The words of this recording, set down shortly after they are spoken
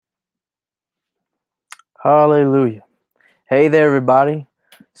Hallelujah. Hey there, everybody.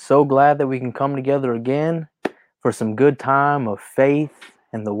 So glad that we can come together again for some good time of faith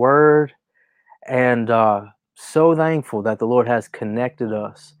and the Word. And so thankful that the Lord has connected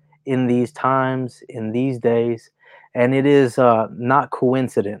us in these times, in these days. And it is not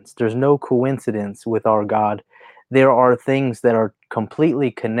coincidence. There's no coincidence with our God. There are things that are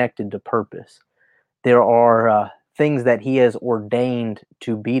completely connected to purpose. There are things that He has ordained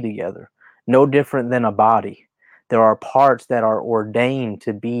to be together, no different than a body. There are parts that are ordained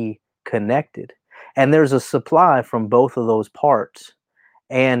to be connected, and there's a supply from both of those parts.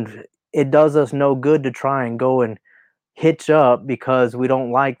 And it does us no good to try and go and hitch up because we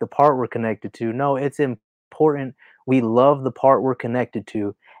don't like the part we're connected to. No, it's important we love the part we're connected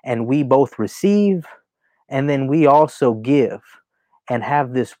to, and we both receive and then we also give and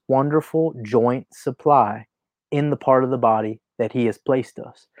have this wonderful joint supply in the part of the body that He has placed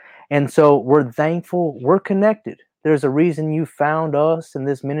us. And so we're thankful we're connected. There's a reason you found us in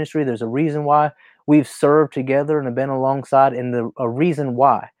this ministry. There's a reason why we've served together and have been alongside, and a reason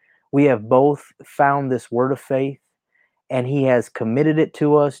why we have both found this word of faith, and He has committed it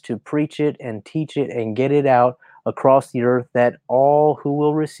to us to preach it and teach it and get it out across the earth, that all who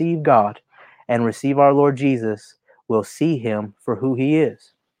will receive God and receive our Lord Jesus will see Him for who He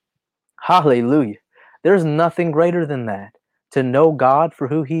is. Hallelujah. There's nothing greater than that. To know God for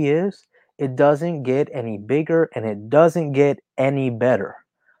who He is, it doesn't get any bigger and it doesn't get any better.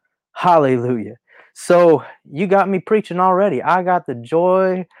 Hallelujah. So you got me preaching already. I got the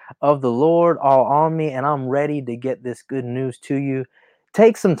joy of the Lord all on me, and I'm ready to get this good news to you.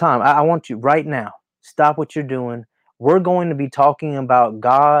 Take some time. I want you right now. Stop what you're doing. We're going to be talking about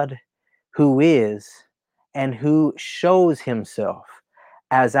God who is and who shows Himself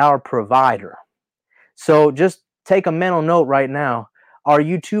as our provider. So just take a mental note right now. Are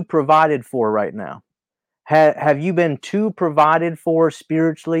you too provided for right now? Have you been too provided for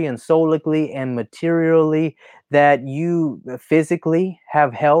spiritually and solically and materially, that you physically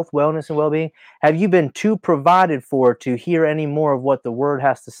have health, wellness, and well being? Have you been too provided for to hear any more of what the Word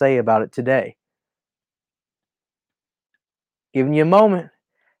has to say about it today? Giving you a moment.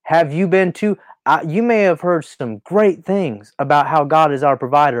 Have you been too? You may have heard some great things about how God is our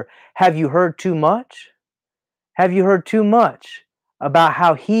provider. Have you heard too much? Have you heard too much about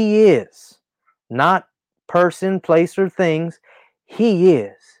how He is? Not person, place, or things. He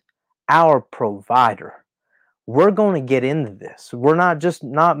is our provider. We're going to get into this. We're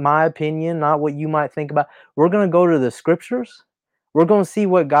not my opinion, not what you might think about. We're going to go to the scriptures. We're going to see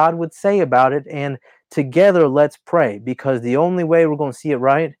what God would say about it. And together, let's pray, because the only way we're going to see it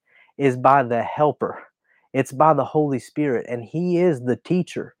right is by the helper. It's by the Holy Spirit. And He is the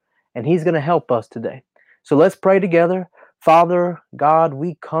teacher. And He's going to help us today. So let's pray together. Father God,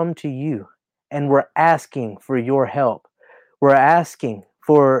 we come to You and we're asking for Your help. We're asking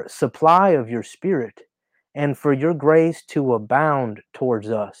for supply of Your Spirit and for Your grace to abound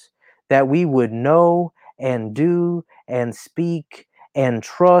towards us, that we would know and do and speak and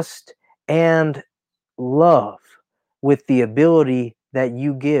trust and love with the ability that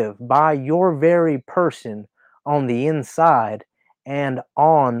You give by Your very person on the inside and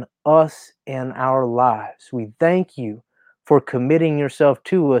on us and our lives. We thank You for committing Yourself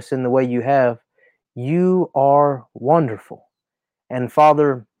to us in the way You have. You are wonderful. And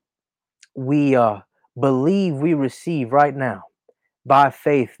Father, we believe we receive right now by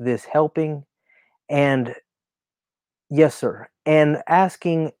faith this helping, and yes, sir, and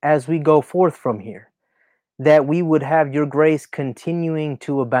asking as we go forth from here that we would have Your grace continuing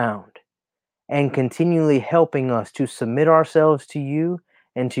to abound and continually helping us to submit ourselves to You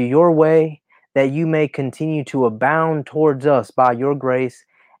and to Your way, that You may continue to abound towards us by Your grace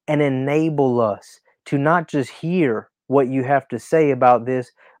and enable us to not just hear what You have to say about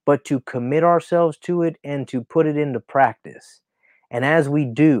this, but to commit ourselves to it and to put it into practice. And as we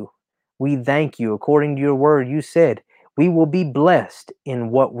do, we thank You. According to Your word, You said we will be blessed in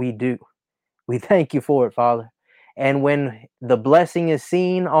what we do. We thank You for it, Father. And when the blessing is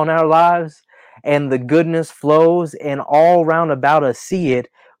seen on our lives and the goodness flows and all round about us see it,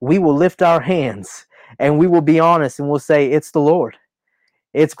 we will lift our hands and we will be honest and we'll say, it's the Lord.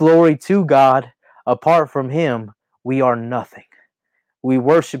 It's glory to God. Apart from Him, we are nothing. We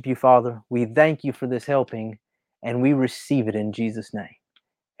worship You, Father. We thank You for this helping, and we receive it in Jesus' name.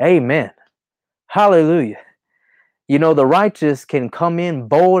 Amen. Hallelujah. You know, the righteous can come in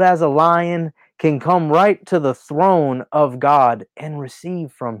bold as a lion, can come right to the throne of God and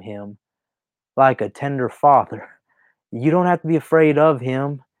receive from Him like a tender father. You don't have to be afraid of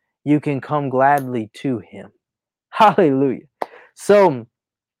Him. You can come gladly to Him. Hallelujah. So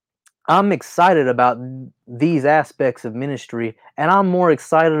I'm excited about these aspects of ministry, and I'm more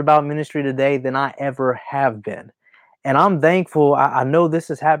excited about ministry today than I ever have been. And I'm thankful. I know this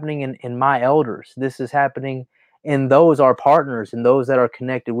is happening in my elders. This is happening in those our partners and those that are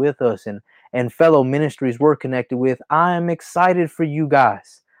connected with us and fellow ministries we're connected with. I am excited for you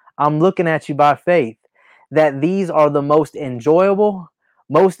guys. I'm looking at you by faith that these are the most enjoyable,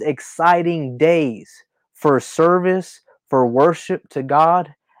 most exciting days for service, for worship to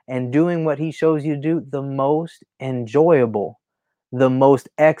God, and doing what He shows you to do. The most enjoyable, the most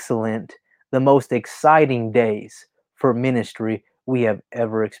excellent, the most exciting days for ministry we have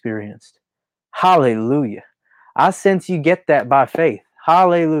ever experienced. Hallelujah. I sense you get that by faith.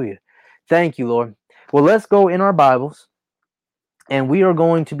 Hallelujah. Thank you, Lord. Well, let's go in our Bibles, and we are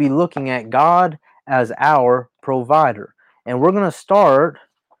going to be looking at God as our provider. And we're going to start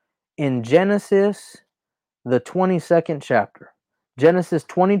in Genesis, the 22nd chapter. Genesis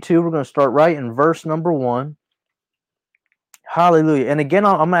 22, we're going to start right in verse number 1. Hallelujah. And again,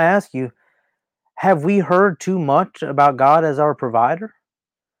 I'm going to ask you, have we heard too much about God as our provider?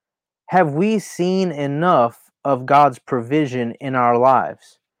 Have we seen enough of God's provision in our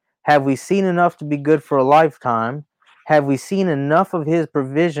lives? Have we seen enough to be good for a lifetime? Have we seen enough of His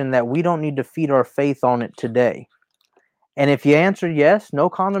provision that we don't need to feed our faith on it today? And if you answer yes, no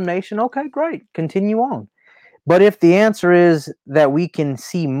condemnation, okay, great, continue on. But if the answer is that we can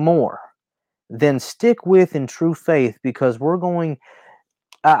see more, then stick with in true faith, because we're going.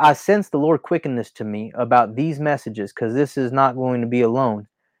 I sense the Lord quicken this to me about these messages, because this is not going to be alone.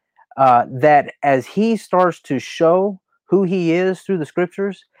 That as He starts to show who He is through the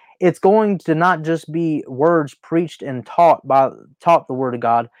Scriptures, it's going to not just be words preached and taught the Word of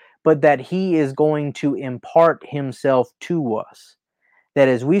God, but that He is going to impart Himself to us. That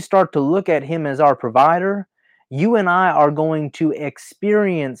as we start to look at Him as our provider, you and I are going to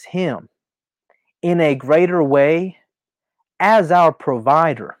experience Him in a greater way as our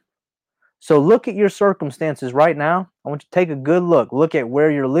provider. So look at your circumstances right now. I want you to take a good look. Look at where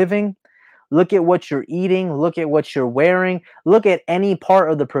you're living. Look at what you're eating. Look at what you're wearing. Look at any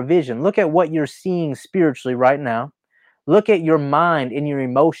part of the provision. Look at what you're seeing spiritually right now. Look at your mind and your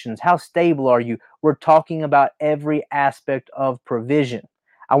emotions. How stable are you? We're talking about every aspect of provision.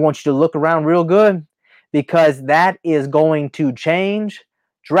 I want you to look around real good, because that is going to change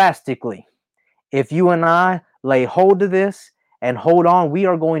drastically. If you and I lay hold of this and hold on, we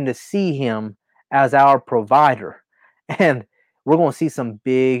are going to see Him as our provider. And we're going to see some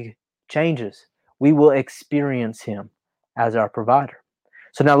big changes. We will experience Him as our provider.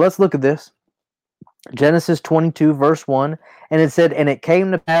 So now let's look at this. Genesis 22, verse 1. And it said, "And it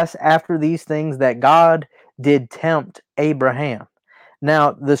came to pass after these things that God did tempt Abraham."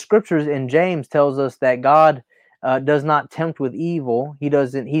 Now, the scriptures in James tells us that God does not tempt with evil.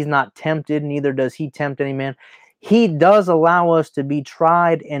 He's not tempted, neither does He tempt any man. He does allow us to be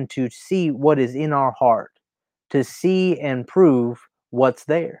tried and to see what is in our heart, to see and prove what's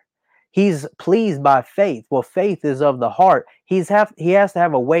there. He's pleased by faith. Well, faith is of the heart. He has to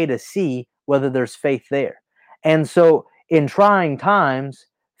have a way to see whether there's faith there. And so in trying times,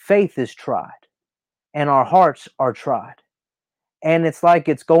 faith is tried and our hearts are tried. And it's like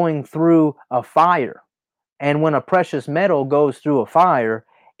it's going through a fire. And when a precious metal goes through a fire,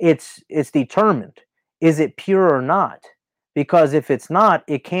 it's determined. Is it pure or not? Because if it's not,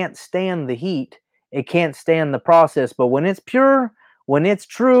 it can't stand the heat. It can't stand the process. But when it's pure, when it's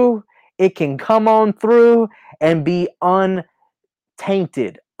true, it can come on through and be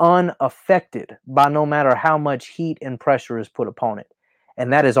untainted, unaffected by no matter how much heat and pressure is put upon it.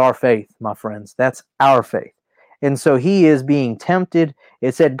 And that is our faith, my friends. That's our faith. And so he is being tempted.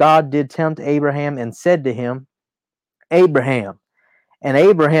 It said God did tempt Abraham and said to him, Abraham. And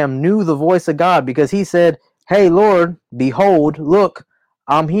Abraham knew the voice of God, because he said, "Hey, Lord, behold, look,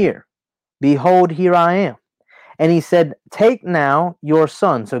 I'm here. Behold, here I am." And he said, "Take now your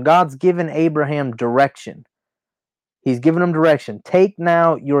son." So God's given Abraham direction. He's given him direction. "Take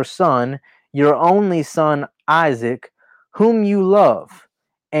now your son, your only son Isaac, whom you love,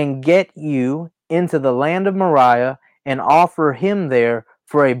 and get you into the land of Moriah, and offer him there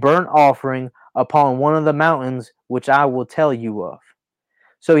for a burnt offering upon one of the mountains which I will tell you of."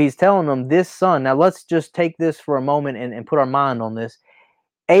 So he's telling them this son. Now let's just take this for a moment and put our mind on this.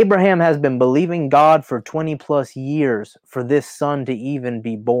 Abraham has been believing God for 20 plus years for this son to even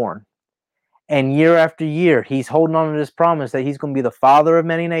be born. And year after year, he's holding on to this promise that he's going to be the father of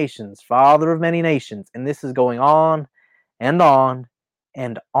many nations, father of many nations. And this is going on and on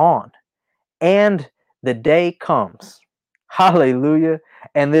and on. And the day comes. Hallelujah.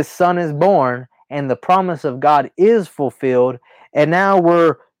 And this son is born, and the promise of God is fulfilled. And now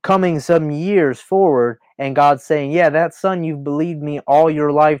we're coming some years forward, and God's saying, yeah, that son you've believed me all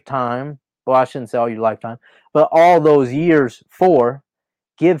your lifetime. Well, I shouldn't say all your lifetime, but all those years for,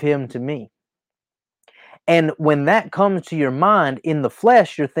 give him to me. And when that comes to your mind in the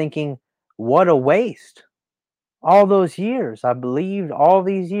flesh, you're thinking, what a waste. All those years, I believed all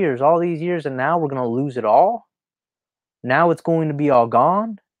these years, and now we're going to lose it all. Now it's going to be all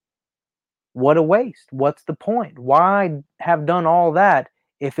gone. What a waste. What's the point? Why have done all that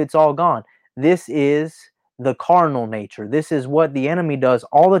if it's all gone? This is the carnal nature. This is what the enemy does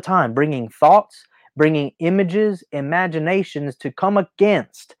all the time, bringing thoughts, bringing images, imaginations to come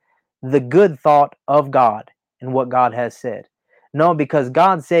against the good thought of God and what God has said. No, because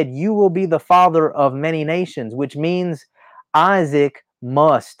God said, you will be the father of many nations, which means Isaac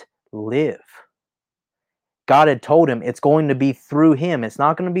must live. God had told him it's going to be through him. It's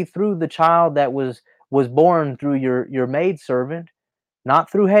not going to be through the child that was born through your maidservant, not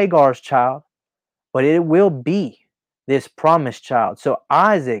through Hagar's child, but it will be this promised child. So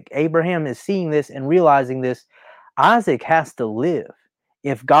Isaac, Abraham is seeing this and realizing this. Isaac has to live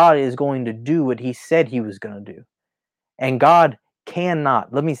if God is going to do what he said he was going to do. And God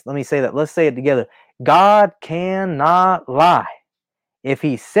cannot, let me say that. Let's say it together. God cannot lie. If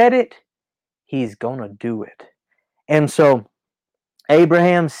he said it, he's going to do it. And so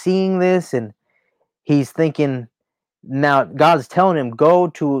Abraham seeing this, and he's thinking, now God's telling him, go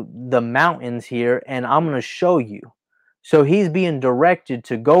to the mountains here and I'm going to show you. So he's being directed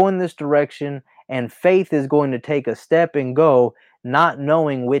to go in this direction, and faith is going to take a step and go, not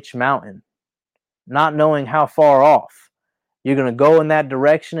knowing which mountain, not knowing how far off. You're going to go in that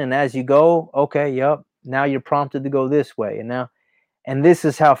direction, and as you go, okay, yep, now you're prompted to go this way. And this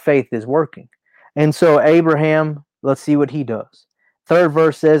is how faith is working. And so Abraham, let's see what he does. Third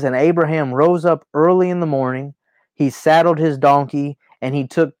verse says, and Abraham rose up early in the morning. He saddled his donkey, and he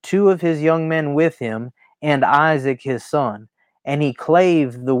took 2 of his young men with him, and Isaac his son. And he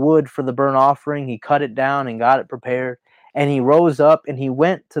clave the wood for the burnt offering. He cut it down and got it prepared. And he rose up, and he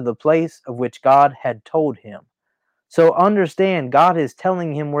went to the place of which God had told him. So understand, God is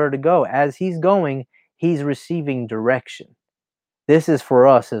telling him where to go. As he's going, he's receiving direction. This is for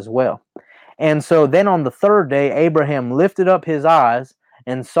us as well. And so then on the 3rd day, Abraham lifted up his eyes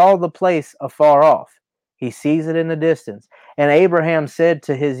and saw the place afar off. He sees it in the distance. And Abraham said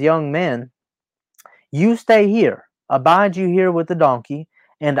to his young men, you stay here, abide you here with the donkey,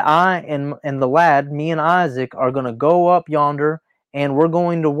 and I and the lad, me and Isaac, are going to go up yonder, and we're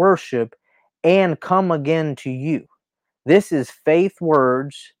going to worship and come again to you. This is faith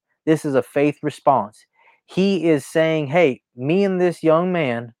words. This is a faith response. He is saying, hey, me and this young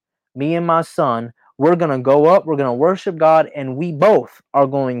man, me and my son, we're going to go up, we're going to worship God, and we both are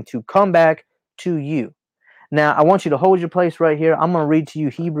going to come back to you. Now, I want you to hold your place right here. I'm going to read to you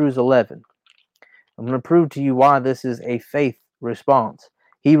Hebrews 11. I'm going to prove to you why this is a faith response.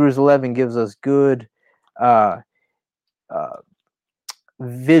 Hebrews 11 gives us good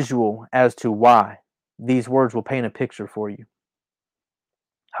visual as to why. These words will paint a picture for you.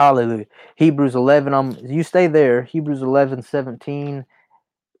 Hallelujah. Hebrews 11, you stay there. Hebrews 11:17.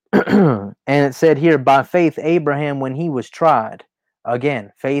 And it said here, by faith Abraham, when he was tried.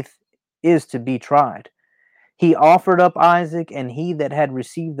 Again, faith is to be tried. He offered up Isaac, and he that had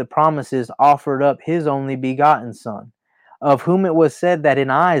received the promises offered up his only begotten son, of whom it was said that in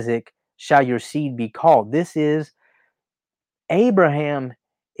Isaac shall your seed be called. This is, Abraham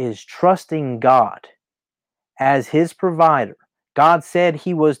is trusting God as his provider. God said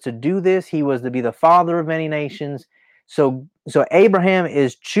he was to do this. He was to be the father of many nations. So Abraham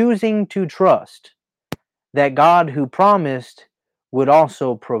is choosing to trust that God who promised would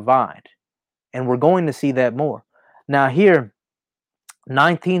also provide. And we're going to see that more. Now here,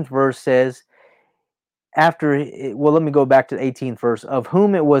 19th verse says, let me go back to the 18th verse. Of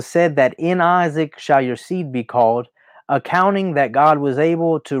whom it was said that in Isaac shall your seed be called, accounting that God was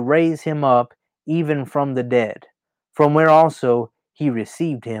able to raise him up even from the dead, from where also he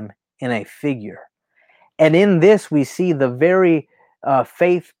received him in a figure. And in this we see the very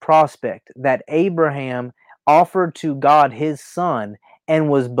faith prospect that Abraham offered to God his son and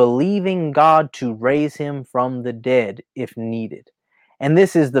was believing God to raise him from the dead if needed. And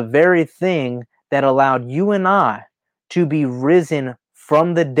this is the very thing that allowed you and I to be risen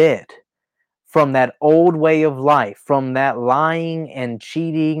from the dead, from that old way of life, from that lying and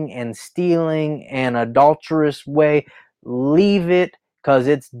cheating and stealing and adulterous way. Leave it, because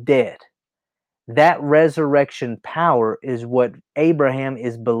it's dead. That resurrection power is what Abraham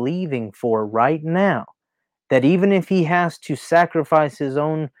is believing for right now. That even if he has to sacrifice his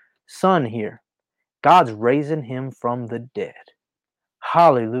own son here, God's raising him from the dead.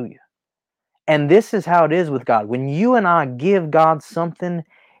 Hallelujah. And this is how it is with God. When you and I give God something,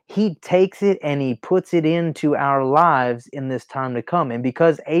 He takes it and He puts it into our lives in this time to come. And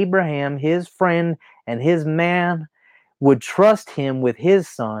because Abraham, his friend and his man, would trust Him with his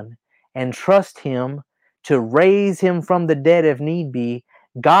son and trust Him to raise him from the dead if need be,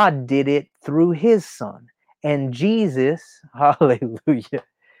 God did it through His son. And Jesus, hallelujah,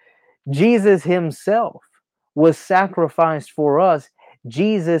 Jesus Himself was sacrificed for us.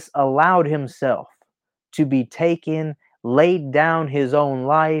 Jesus allowed Himself to be taken, laid down His own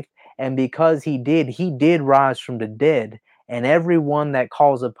life, and because He did rise from the dead, and everyone that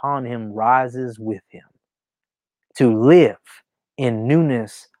calls upon Him rises with Him to live in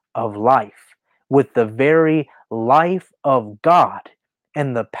newness of life with the very life of God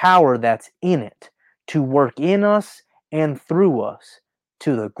and the power that's in it to work in us and through us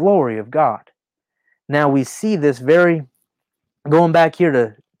to the glory of God. Now we see this going back here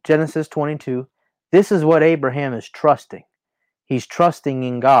to Genesis 22, this is what Abraham is trusting. He's trusting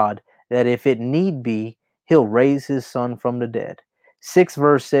in God that if it need be, He'll raise his son from the dead. 6th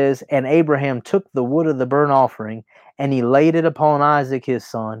verse says, And Abraham took the wood of the burnt offering, and he laid it upon Isaac his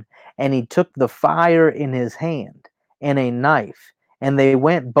son, and he took the fire in his hand, and a knife, and they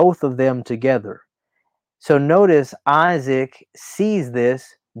went both of them together. So notice Isaac sees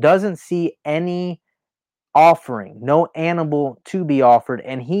this, doesn't see any offering, no animal to be offered,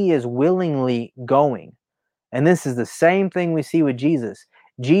 and he is willingly going. And this is the same thing we see with Jesus.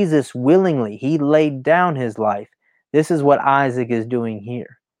 Jesus willingly, he laid down his life. This is what Isaac is doing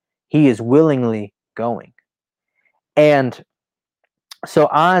here. He is willingly going. And so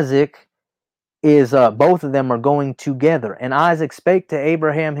Isaac is, both of them are going together. And Isaac spake to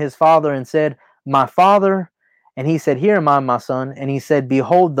Abraham his father and said, My father. And he said, Here am I, my son. And he said,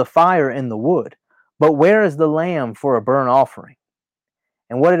 Behold the fire and the wood, but where is the lamb for a burnt offering?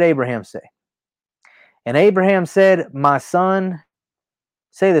 And what did Abraham say? And Abraham said, My son,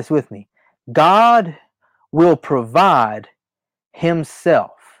 say this with me, God will provide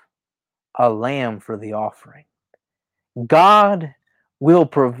Himself a lamb for the offering. God will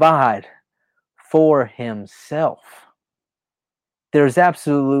provide for Himself. There's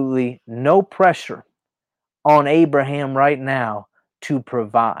absolutely no pressure on Abraham right now to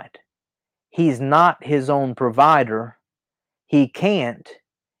provide. He's not his own provider. He can't.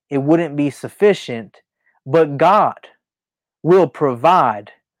 It wouldn't be sufficient. But God will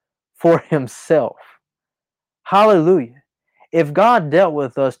provide for Himself. Hallelujah. If God dealt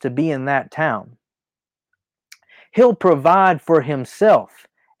with us to be in that town, He'll provide for Himself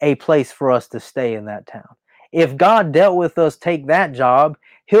a place for us to stay in that town. If God dealt with us take that job,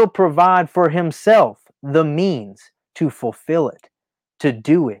 He'll provide for Himself the means to fulfill it, to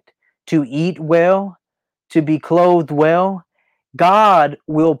do it, to eat well, to be clothed well. God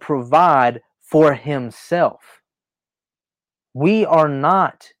will provide for Himself. We are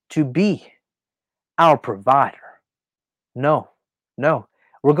not to be our provider. No.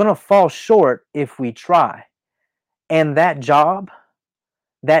 We're going to fall short if we try. And that job,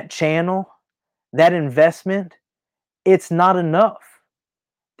 that channel, that investment, it's not enough.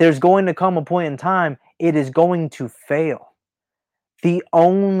 There's going to come a point in time it is going to fail. The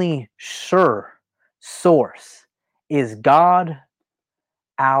only sure source is God,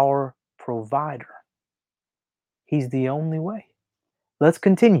 our provider. He's the only way. Let's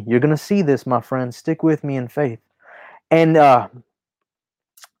continue. You're going to see this, my friends. Stick with me in faith. And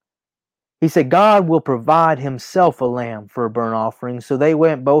he said, God will provide Himself a lamb for a burnt offering. So they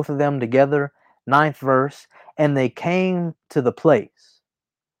went both of them together, 9th verse, and they came to the place.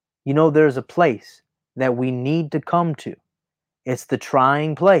 You know, there's a place that we need to come to. It's the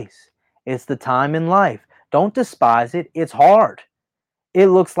trying place. It's the time in life. Don't despise it. It's hard. It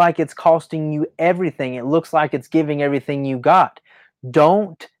looks like it's costing you everything. It looks like it's giving everything you got.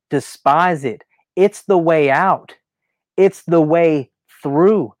 Don't despise it. It's the way out. It's the way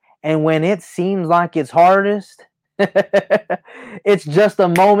through. And when it seems like it's hardest, it's just a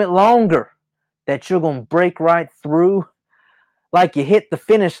moment longer that you're going to break right through, like you hit the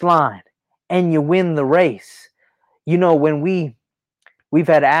finish line and you win the race. You know, when we've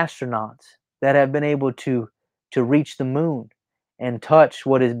had astronauts that have been able to reach the moon and touch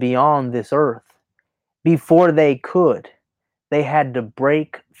what is beyond this earth. Before they could, they had to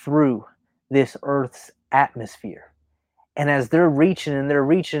break through this earth's atmosphere. And as they're reaching and they're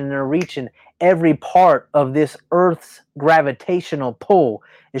reaching and they're reaching, every part of this earth's gravitational pull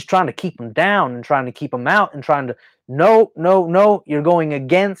is trying to keep them down and trying to keep them out and trying to, no, you're going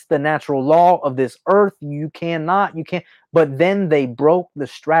against the natural law of this earth. You can't. But then they broke the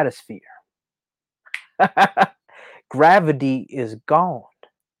stratosphere. gravity is gone.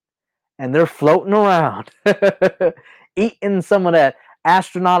 And they're floating around, eating some of that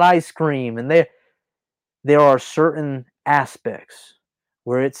astronaut ice cream. And there are certain aspects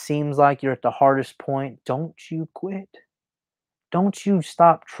where it seems like you're at the hardest point. Don't you quit. Don't you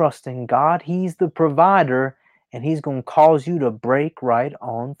stop trusting God. He's the provider, and He's going to cause you to break right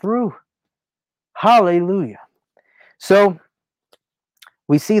on through. Hallelujah. So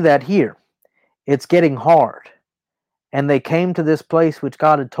we see that here. It's getting hard. And they came to this place which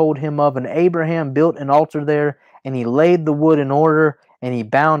God had told him of, and Abraham built an altar there, and he laid the wood in order, and he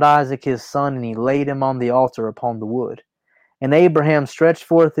bound Isaac his son, and he laid him on the altar upon the wood. And Abraham stretched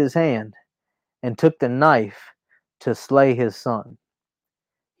forth his hand, and took the knife to slay his son.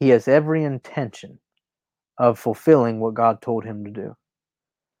 He has every intention of fulfilling what God told him to do.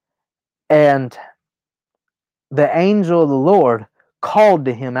 And the angel of the Lord called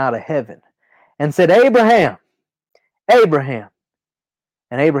to him out of heaven, and said, Abraham, Abraham.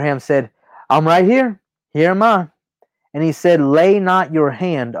 And Abraham said, I'm right here. Here am I. And he said, lay not your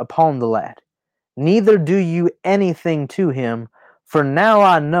hand upon the lad, neither do you anything to him, for now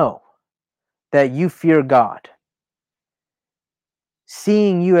I know that you fear God,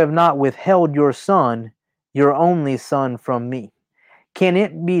 seeing you have not withheld your son, your only son, from me. Can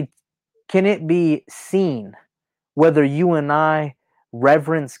it be seen whether you and I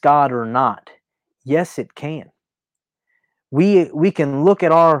reverence God or not? Yes, it can. We can look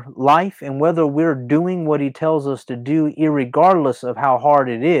at our life, and whether we're doing what He tells us to do, irregardless of how hard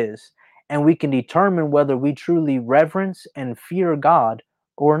it is, and we can determine whether we truly reverence and fear God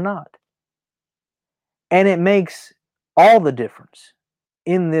or not. And it makes all the difference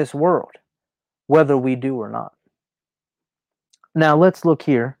in this world, whether we do or not. Now let's look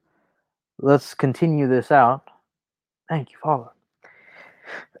here. Let's continue this out. Thank you, Father.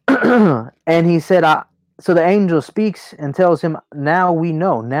 And he said, so the angel speaks and tells him, now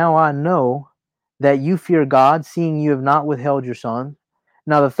I know that you fear God, seeing you have not withheld your son.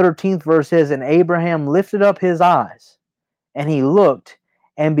 Now the 13th verse says, and Abraham lifted up his eyes, and he looked,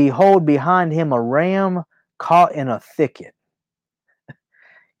 and behold, behind him a ram caught in a thicket.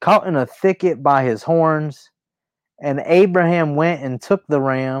 Caught in a thicket by his horns. And Abraham went and took the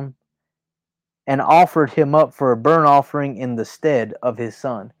ram and offered him up for a burnt offering in the stead of his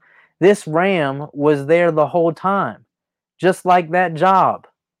son. This ram was there the whole time, just like that job,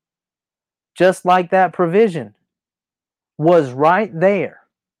 just like that provision was right there.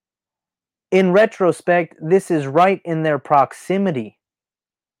 In retrospect, this is right in their proximity.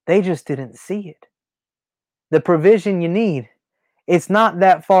 They just didn't see it. The provision you need, it's not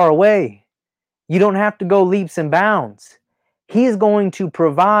that far away. You don't have to go leaps and bounds. He's going to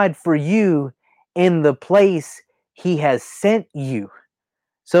provide for you in the place He has sent you.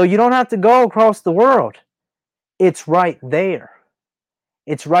 So you don't have to go across the world. It's right there.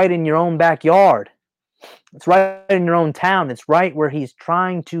 It's right in your own backyard. It's right in your own town. It's right where He's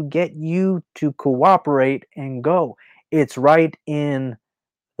trying to get you to cooperate and go. It's right in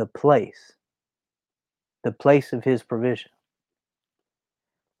the place of His provision.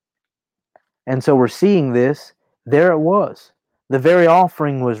 And so we're seeing this. There it was. The very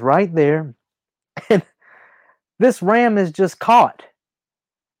offering was right there. And this ram is just caught.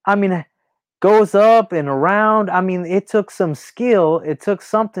 I mean, goes up and around. I mean, it took some skill. It took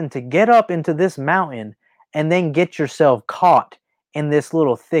something to get up into this mountain and then get yourself caught in this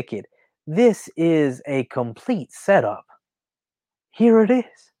little thicket. This is a complete setup. Here it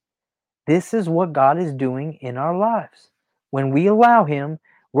is. This is what God is doing in our lives. When we allow Him,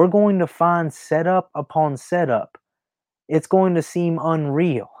 we're going to find setup upon setup. It's going to seem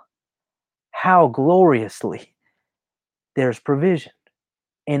unreal how gloriously there's provision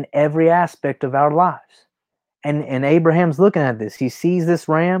in every aspect of our lives. And Abraham's looking at this. He sees this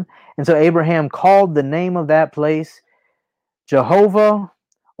ram. And so Abraham called the name of that place Jehovah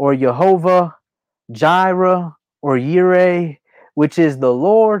or Jehovah Jireh or Yireh, which is the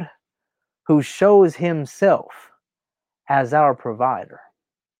Lord who shows Himself as our provider.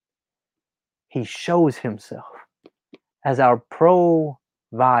 He shows Himself as our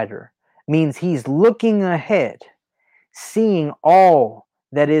provider. Means He's looking ahead, seeing all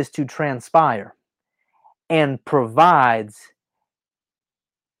that is to transpire, and provides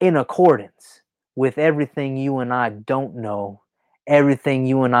in accordance with everything you and I don't know, everything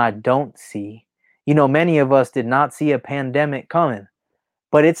you and I don't see. You know, many of us did not see a pandemic coming,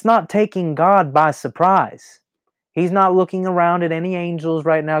 but it's not taking God by surprise. He's not looking around at any angels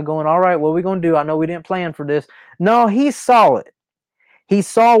right now going, all right, what are we going to do? I know we didn't plan for this. No, He saw it. He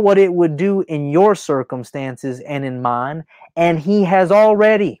saw what it would do in your circumstances and in mine, and He has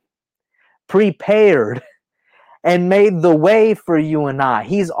already prepared and made the way for you and I.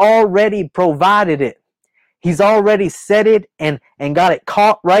 He's already provided it. He's already set it and got it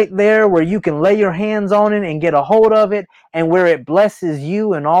caught right there where you can lay your hands on it and get a hold of it, and where it blesses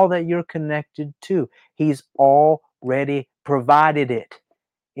you and all that you're connected to. He's already provided it.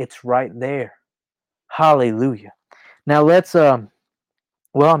 It's right there. Hallelujah. Now let's well,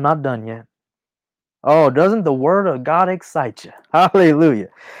 I'm not done yet. Oh, doesn't the word of God excite you? Hallelujah.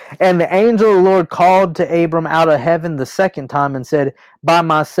 And the angel of the Lord called to Abram out of heaven the second time and said, By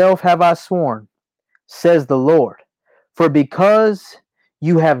myself have I sworn, says the Lord, for because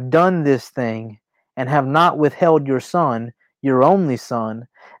you have done this thing and have not withheld your son, your only son,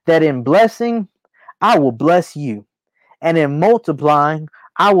 that in blessing I will bless you, and in multiplying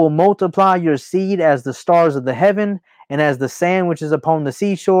I will multiply your seed as the stars of the heaven and as the sand which is upon the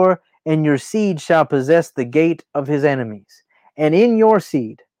seashore, and your seed shall possess the gate of his enemies. And in your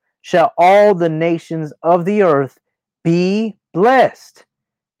seed shall all the nations of the earth be blessed,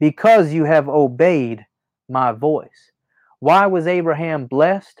 because you have obeyed my voice. Why was Abraham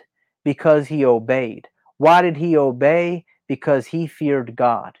blessed? Because he obeyed. Why did he obey? Because he feared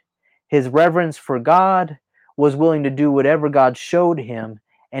God. His reverence for God was willing to do whatever God showed him,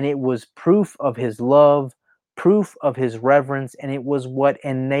 and it was proof of his love, proof of his reverence, and it was what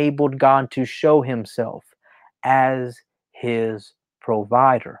enabled God to show himself as his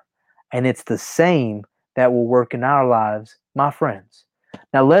provider. And it's the same that will work in our lives, my friends.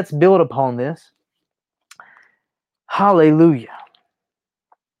 Now let's build upon this. Hallelujah.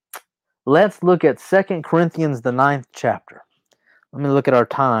 Let's look at 2 Corinthians, the 9th chapter. Let me look at our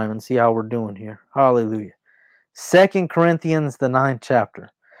time and see how we're doing here. Hallelujah. 2 Corinthians, the 9th chapter.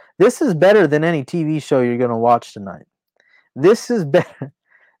 This is better than any TV show you're going to watch tonight. This is better.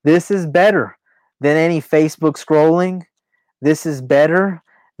 This is better than any Facebook scrolling. This is better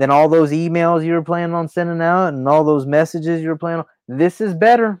than all those emails you were planning on sending out and all those messages you were planning on. This is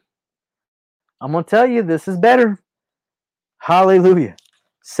better. I'm going to tell you, this is better. Hallelujah.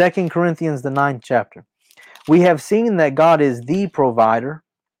 2 Corinthians, the 9th chapter. We have seen that God is the provider.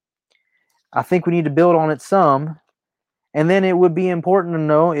 I think we need to build on it some. And then it would be important to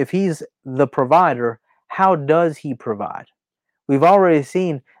know, if he's the provider, how does he provide? We've already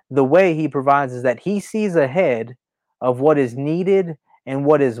seen the way he provides is that he sees ahead of what is needed and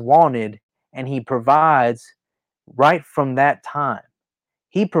what is wanted, and he provides right from that time.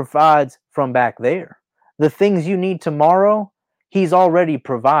 He provides from back there. The things you need tomorrow, he's already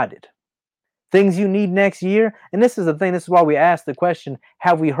provided. Things you need next year, and this is the thing, this is why we ask the question,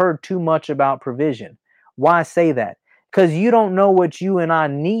 have we heard too much about provision? Why say that? Because you don't know what you and I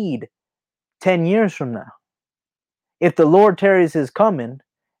need 10 years from now. If the Lord tarries his coming,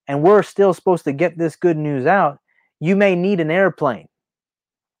 and we're still supposed to get this good news out, you may need an airplane.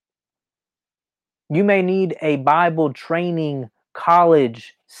 You may need a Bible training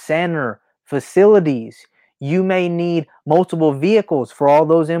college center, facilities. You may need multiple vehicles for all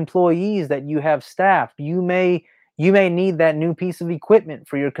those employees that you have staffed. You may need that new piece of equipment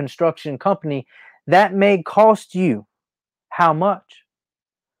for your construction company. That may cost you how much?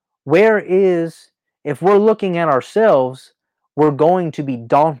 If we're looking at ourselves, we're going to be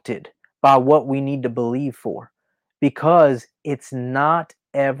daunted by what we need to believe for, because it's not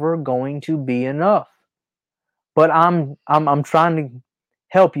ever going to be enough. But I'm trying to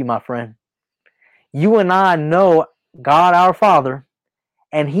help you, my friend. You and I know God our Father,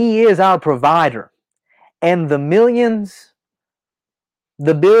 and he is our provider. And the millions,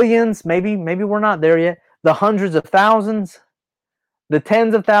 the billions, maybe we're not there yet, the hundreds of thousands, the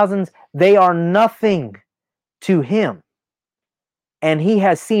tens of thousands, they are nothing to him. And he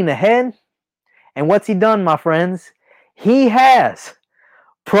has seen ahead. And what's he done, my friends? He has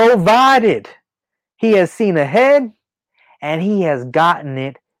provided. He has seen ahead, and he has gotten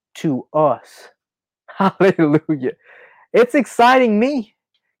it to us. Hallelujah. It's exciting me,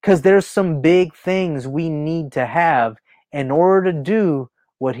 because there's some big things we need to have in order to do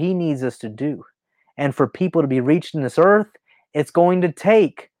what he needs us to do. And for people to be reached in this earth, it's going to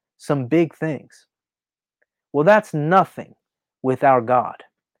take some big things. Well, that's nothing with our God.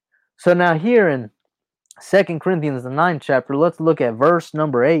 So now here in 2 Corinthians, the 9th chapter, let's look at verse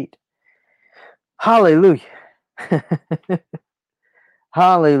number 8. Hallelujah.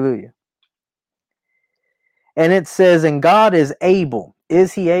 Hallelujah. And it says, and God is able.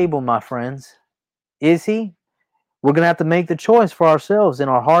 Is he able, my friends? Is he? We're going to have to make the choice for ourselves in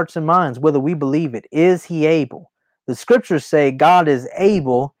our hearts and minds, whether we believe it. Is he able? The scriptures say God is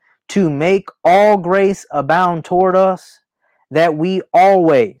able to make all grace abound toward us, that we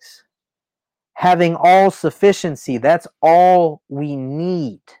always, having all sufficiency, that's all we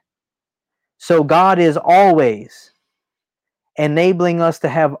need. So God is always enabling us to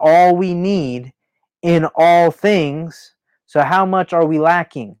have all we need in all things. So how much are we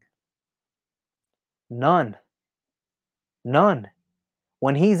lacking? None. None.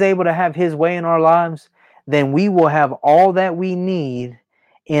 When He's able to have His way in our lives, then we will have all that we need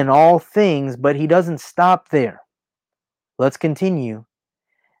in all things, but He doesn't stop there. Let's continue.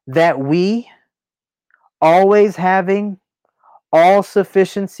 That we, always having all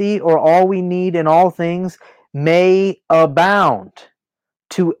sufficiency or all we need in all things, may abound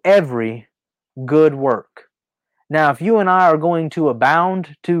to every good work. Now, if you and I are going to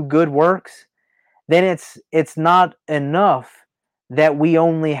abound to good works, then it's not enough that we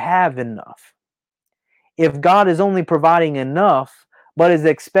only have enough. If God is only providing enough, but is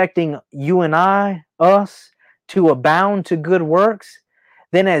expecting you and us, to abound to good works,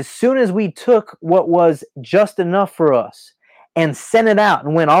 then as soon as we took what was just enough for us and sent it out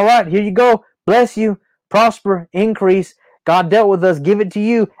and went, all right, here you go, bless you, prosper, increase, God dealt with us, give it to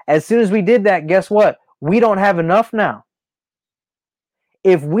you. As soon as we did that, guess what? We don't have enough now.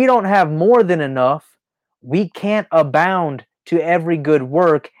 If we don't have more than enough, we can't abound to every good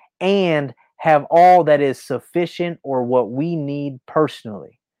work and have all that is sufficient or what we need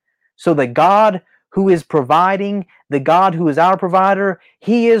personally. So the God who is providing, the God who is our provider,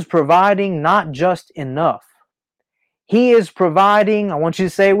 He is providing not just enough. He is providing, I want you to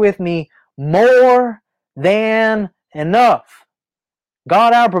say it with me, more than enough.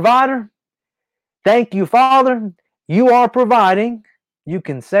 God, our provider, thank you, Father. You are providing, you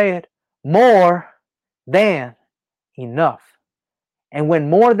can say it, more than enough. And when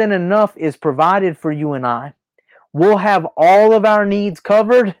more than enough is provided for you and I, we'll have all of our needs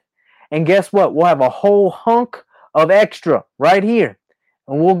covered. And guess what? We'll have a whole hunk of extra right here.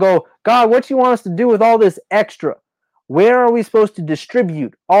 And we'll go, God, what do you want us to do with all this extra? Where are we supposed to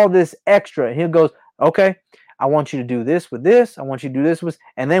distribute all this extra? And He goes, okay, I want you to do this with this. I want you to do this with,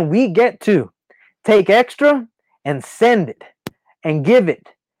 and then we get to take extra and send it and give it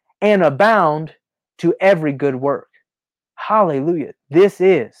and abound to every good work. Hallelujah. This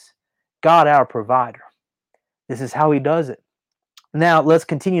is God our provider. This is how He does it. Now, let's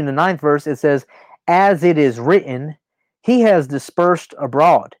continue in the 9th verse. It says, as it is written, He has dispersed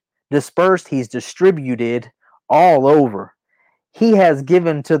abroad. Dispersed, He's distributed all over. He has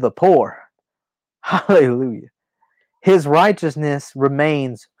given to the poor. Hallelujah. His righteousness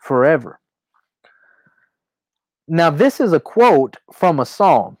remains forever. Now, this is a quote from a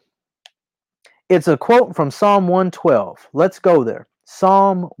psalm. It's a quote from Psalm 112. Let's go there.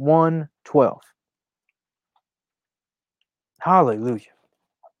 Psalm 112. Hallelujah.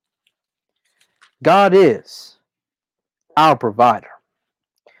 God is our provider.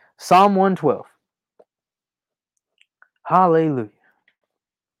 Psalm 112. Hallelujah.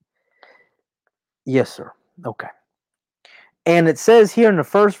 Yes, sir. Okay. And it says here in the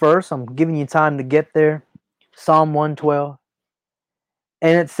first verse, I'm giving you time to get there, Psalm 112.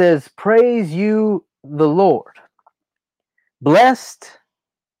 And it says, praise you, the Lord. Blessed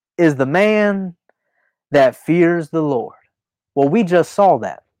is the man that fears the Lord. Well, we just saw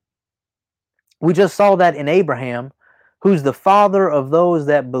that. We just saw that in Abraham, who's the father of those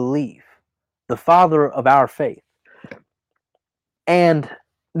that believe, the father of our faith. And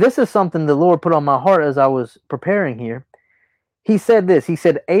this is something the Lord put on my heart as I was preparing here. He said this. He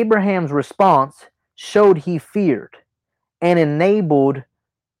said, Abraham's response showed he feared and enabled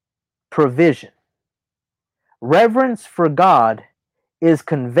provision. Reverence for God is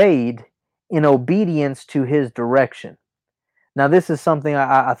conveyed in obedience to His direction. Now, this is something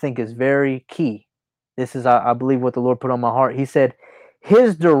I think is very key. This is, I believe, what the Lord put on my heart. He said,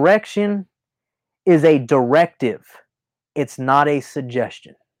 His direction is a directive. It's not a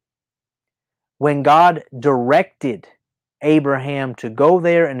suggestion. When God directed Abraham to go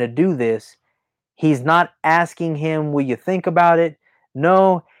there and to do this, He's not asking him, will you think about it?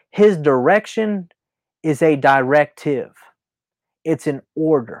 No, His direction is a directive. It's an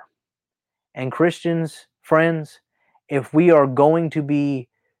order. And Christians, friends, if we are going to be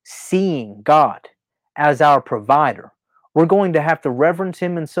seeing God as our provider, we're going to have to reverence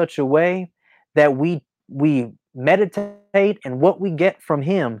Him in such a way that we meditate, and what we get from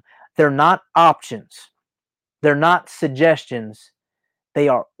Him, they're not options. They're not suggestions. They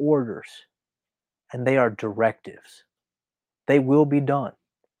are orders, and they are directives. They will be done.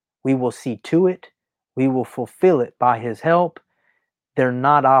 We will see to it. We will fulfill it by His help. They're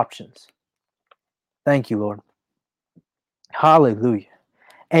not options. Thank you, Lord. Hallelujah.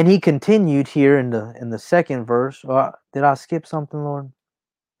 And He continued here in the 2nd verse. Did I skip something, Lord?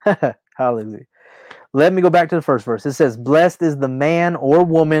 Hallelujah. Let me go back to the 1st verse. It says, blessed is the man or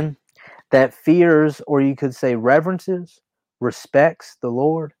woman that fears, or you could say reverences, respects the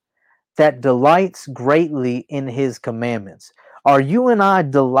Lord, that delights greatly in his commandments. Are you and I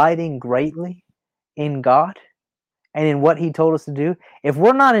delighting greatly in God and in what he told us to do? If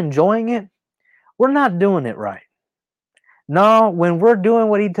we're not enjoying it, we're not doing it right. No, when we're doing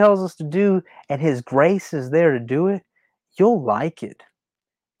what he tells us to do and his grace is there to do it, you'll like it.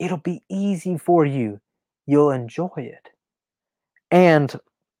 It'll be easy for you. You'll enjoy it. And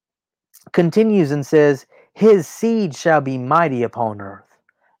continues and says, his seed shall be mighty upon earth.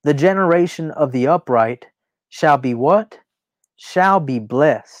 The generation of the upright shall be what? Shall be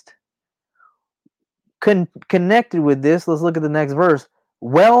blessed. Connected with this, let's look at the next verse.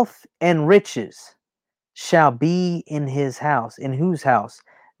 Wealth and riches shall be in his house. In whose house?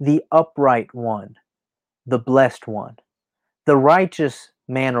 The upright one, the blessed one, the righteous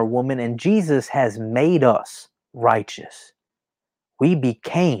man or woman. And Jesus has made us righteous. We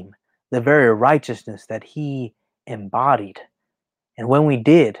became the very righteousness that he embodied. And when we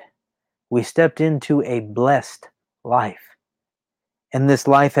did, we stepped into a blessed life. And this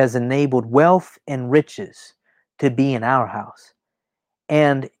life has enabled wealth and riches to be in our house.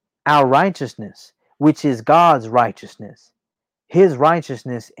 And our righteousness, which is God's righteousness, his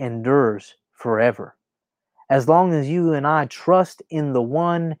righteousness endures forever. As long as you and I trust in the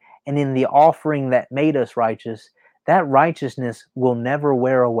one and in the offering that made us righteous, that righteousness will never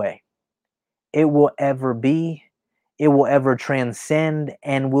wear away. It will ever be, it will ever transcend,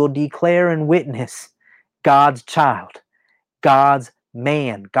 and will declare and witness God's child, God's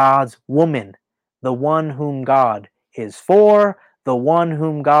man, God's woman, the one whom God is for, the one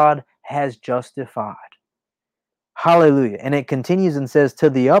whom God has justified. Hallelujah. And it continues and says, to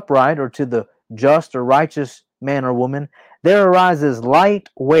the upright, or to the just or righteous man or woman, there arises light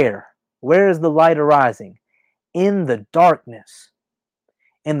where? Where is the light arising? In the darkness.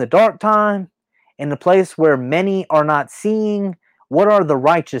 In the dark time, in the place where many are not seeing, what are the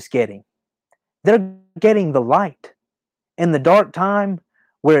righteous getting? They're getting the light. In the dark time,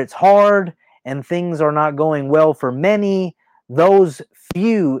 where it's hard and things are not going well for many, those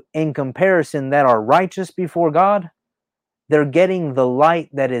few in comparison that are righteous before God, they're getting the light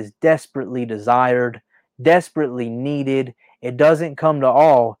that is desperately desired, desperately needed. It doesn't come to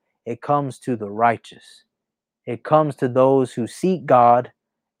all, it comes to the righteous. It comes to those who seek God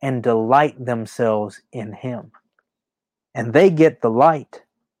and delight themselves in him. And they get the light. It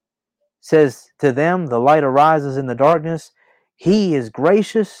says to them, the light arises in the darkness. He is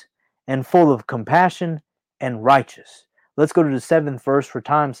gracious and full of compassion and righteous. Let's go to the 7th verse for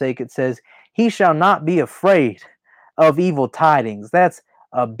time's sake. It says, he shall not be afraid of evil tidings. That's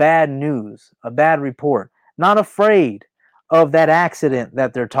a bad news, a bad report. Not afraid of that accident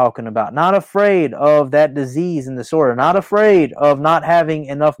that they're talking about. Not afraid of that disease and disorder. Not afraid of not having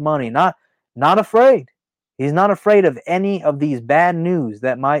enough money. Not afraid. He's not afraid of any of these bad news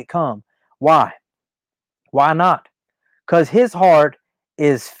that might come. Why? Why not? Because his heart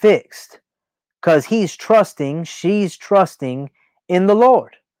is fixed. Because he's trusting, she's trusting in the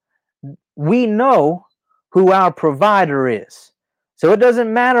Lord. We know who our provider is. So it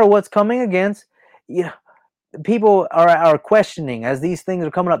doesn't matter what's coming against. You know, people are questioning as these things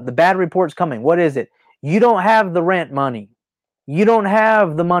are coming up. The bad report's coming. What is it? You don't have the rent money. You don't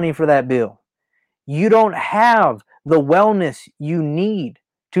have the money for that bill. You don't have the wellness you need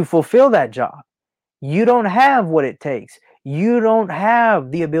to fulfill that job. You don't have what it takes. You don't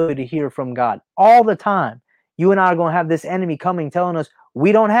have the ability to hear from God all the time. You and I are going to have this enemy coming telling us,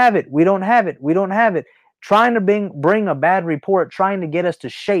 we don't have it, we don't have it, we don't have it. Trying to bring a bad report, trying to get us to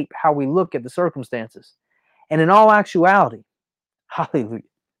shape how we look at the circumstances. And in all actuality, hallelujah.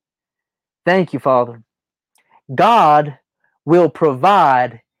 Thank you, Father. God will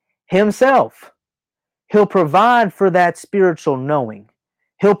provide himself. He'll provide for that spiritual knowing.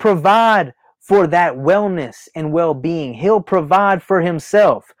 He'll provide for that wellness and well-being. He'll provide for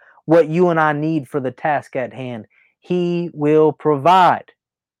himself what you and I need for the task at hand. He will provide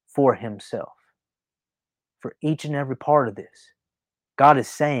for himself. For each and every part of this, God is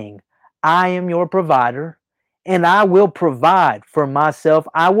saying, I am your provider, and I will provide for myself.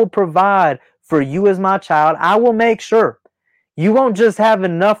 I will provide for you as my child. I will make sure you won't just have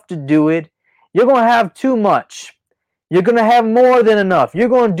enough to do it. You're going to have too much. You're going to have more than enough. You're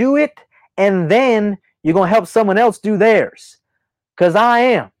going to do it, and then you're going to help someone else do theirs. Because I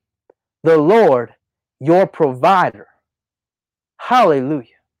am the Lord, your provider. Hallelujah.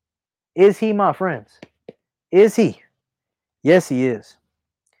 Is he, my friends? Is he? Yes, he is.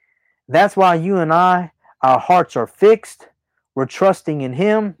 That's why you and I, our hearts are fixed. We're trusting in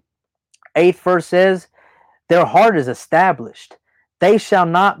him. 8th verse says, their heart is established. They shall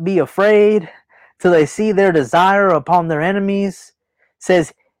not be afraid till they see their desire upon their enemies.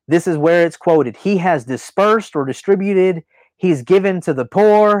 Says, this is where it's quoted. He has dispersed or distributed. He's given to the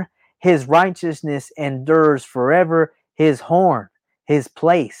poor. His righteousness endures forever. His horn, his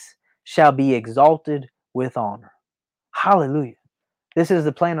place shall be exalted with honor. Hallelujah. This is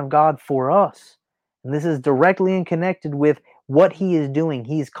the plan of God for us. And this is directly and connected with what he is doing.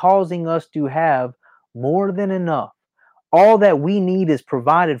 He's causing us to have more than enough. All that we need is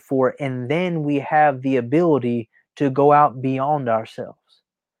provided for, and then we have the ability to go out beyond ourselves,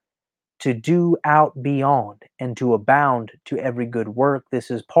 to do out beyond, and to abound to every good work. This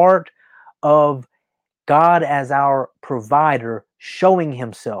is part of God as our provider showing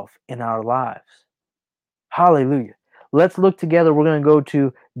himself in our lives. Hallelujah. Let's look together. We're going to go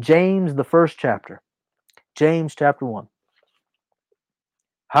to James, the first chapter. James chapter 1.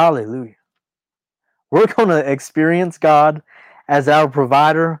 Hallelujah. We're going to experience God as our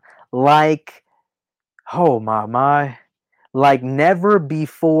provider like, oh my, like never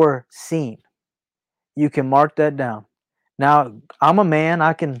before seen. You can mark that down. Now, I'm a man.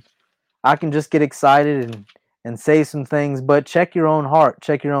 I can just get excited and say some things, but check your own heart.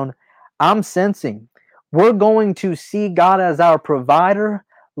 Check your own. I'm sensing we're going to see God as our provider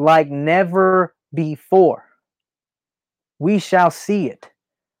like never before. We shall see it.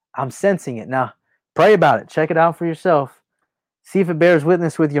 I'm sensing it. Now, pray about it. Check it out for yourself. See if it bears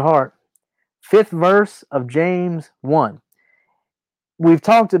witness with your heart. 5th verse of James 1. We've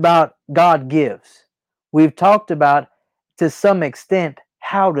talked about God gives. We've talked about, to some extent,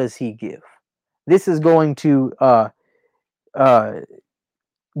 how does he give? This is going to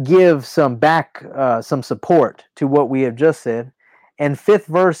give some support to what we have just said. And 5th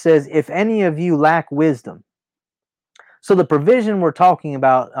verse says, if any of you lack wisdom. So the provision we're talking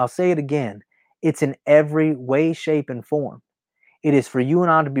about, I'll say it again, it's in every way, shape, and form. It is for you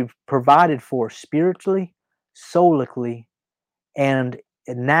and I to be provided for spiritually, solically, and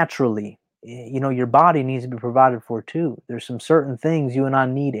naturally. You know, your body needs to be provided for too. There's some certain things you and I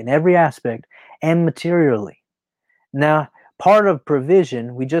need in every aspect and materially. Now, part of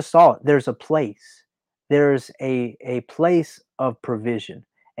provision, we just saw it. There's a place. There's a place of provision,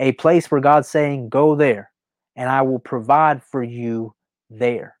 a place where God's saying, go there, and I will provide for you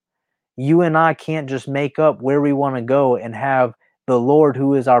there. You and I can't just make up where we want to go and have the Lord,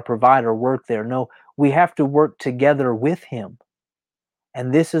 who is our provider, work there. No, we have to work together with him.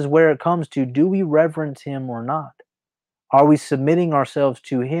 And this is where it comes to, do we reverence him or not? Are we submitting ourselves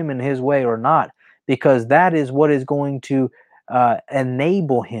to him in his way or not? Because that is what is going to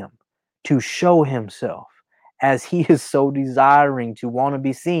enable him to show himself, as he is so desiring to want to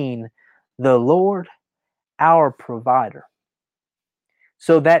be seen, the Lord, our provider.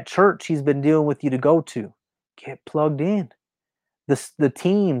 So that church he's been dealing with you to go to, get plugged in. The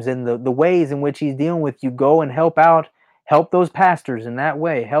teams and the ways in which he's dealing with you, go and help out, help those pastors in that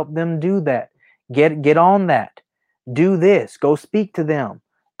way, help them do that. Get on that. Do this. Go speak to them.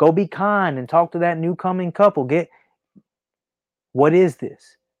 Go be kind and talk to that new coming couple. What is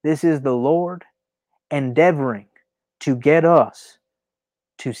this? This is the Lord endeavoring to get us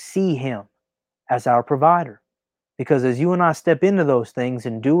to see him as our provider. Because as you and I step into those things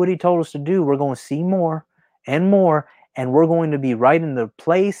and do what he told us to do, we're going to see more and more, and we're going to be right in the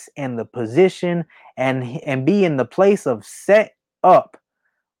place and the position and be in the place of set up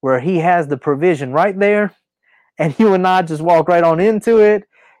where he has the provision right there, and you and I just walk right on into it,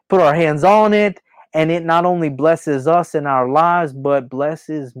 put our hands on it, and it not only blesses us in our lives, but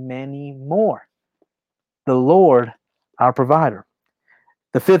blesses many more. The Lord, our provider.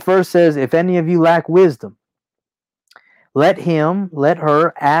 The 5th verse says, if any of you lack wisdom, let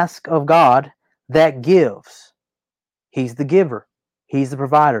her ask of God that gives. He's the giver. He's the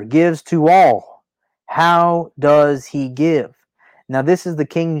provider. Gives to all. How does he give? Now, this is the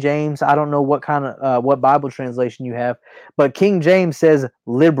King James. I don't know what what Bible translation you have, but King James says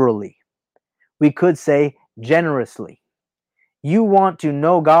liberally. We could say generously. You want to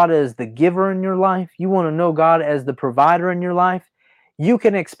know God as the giver in your life? You want to know God as the provider in your life? You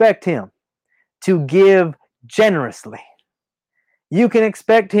can expect him to give generously. You can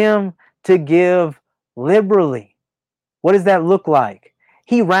expect him to give liberally. What does that look like?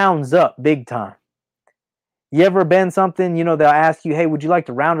 He rounds up big time. You ever been something, they'll ask you, hey, would you like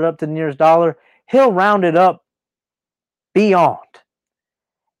to round it up to the nearest dollar? He'll round it up beyond.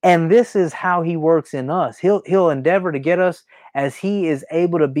 And this is how he works in us. He'll endeavor to get us, as he is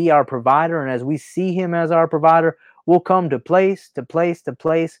able to be our provider, and as we see him as our provider, we'll come to place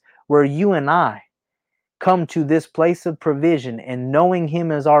where you and I come to this place of provision and knowing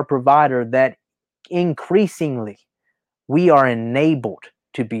him as our provider, that increasingly We are enabled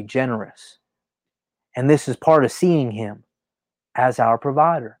to be generous. And this is part of seeing Him as our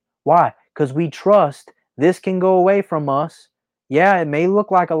provider. Why? Because we trust this can go away from us. Yeah, it may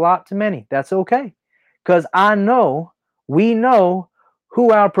look like a lot to many. That's okay. Because we know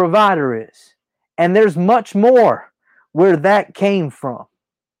who our provider is. And there's much more where that came from.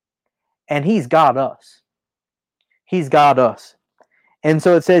 And He's got us. He's got us. And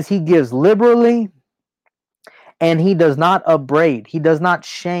so it says He gives liberally and He does not upbraid. He does not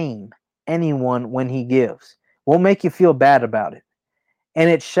shame anyone when He gives. Won't make you feel bad about it. And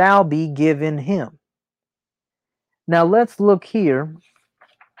it shall be given him. Now let's look here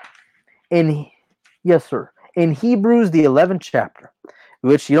in Hebrews the 11th chapter,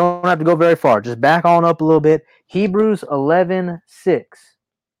 which you don't have to go very far. Just back on up a little bit. Hebrews 11:6.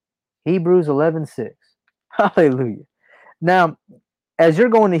 Hebrews 11:6. Hallelujah. Now, as you're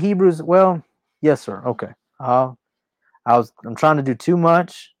going to Hebrews, well, yes, sir. Okay. I'm trying to do too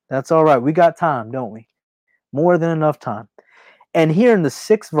much. That's all right. We got time, don't we? More than enough time. And here in the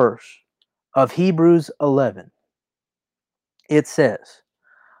 6th verse of Hebrews 11, it says,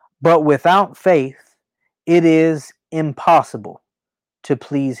 "But without faith, it is impossible to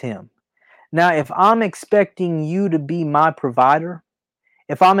please Him." Now, if I'm expecting you to be my provider,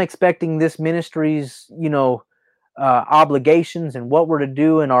 if I'm expecting this ministry's, obligations and what we're to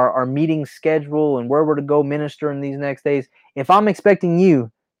do in our meeting schedule and where we're to go minister in these next days, if I'm expecting you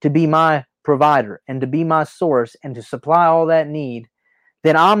to be my provider and to be my source and to supply all that need,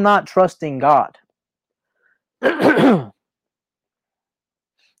 then I'm not trusting God.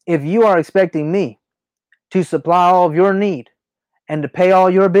 If you are expecting me to supply all of your need and to pay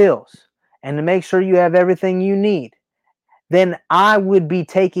all your bills and to make sure you have everything you need, then I would be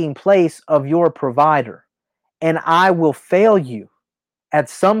taking place of your provider and I will fail you. At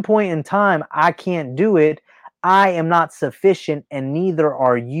some point in time, I can't do it. I am not sufficient and neither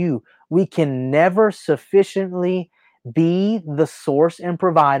are you. We can never sufficiently be the source and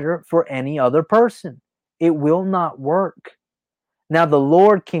provider for any other person. It will not work. Now, the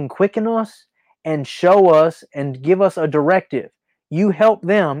Lord can quicken us and show us and give us a directive. You help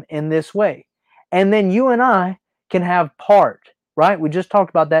them in this way. And then you and I can have part, right? We just talked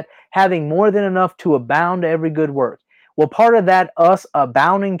about that, having more than enough to abound to every good work. Well, part of that, us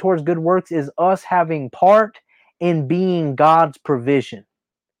abounding towards good works, is us having part in being God's provision.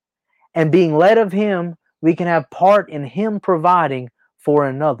 And being led of Him, we can have part in Him providing for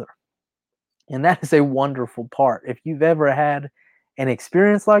another. And that is a wonderful part. If you've ever had an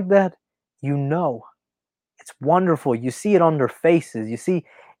experience like that, you know it's wonderful. You see it on their faces. You see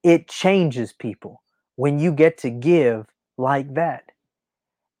it changes people when you get to give like that.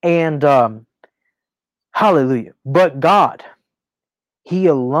 And hallelujah. But God, He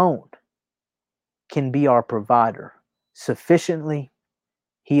alone can be our provider sufficiently.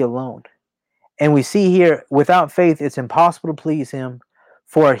 He alone. And we see here, without faith, it's impossible to please Him.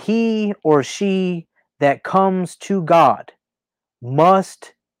 For he or she that comes to God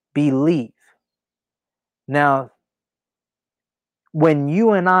must believe. Now, when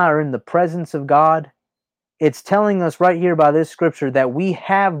you and I are in the presence of God, it's telling us right here by this scripture that we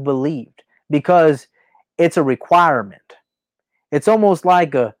have believed because it's a requirement. It's almost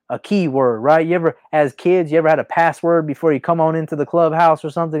like a keyword, right? You ever, as kids, you ever had a password before you come on into the clubhouse or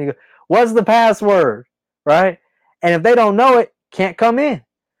something? You go, what's the password, right? And if they don't know it, can't come in.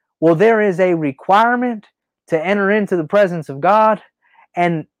 Well, there is a requirement to enter into the presence of God.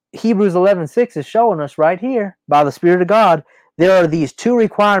 And Hebrews 11:6 is showing us right here, by the Spirit of God, there are these two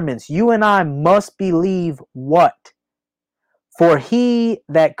requirements. You and I must believe what? For he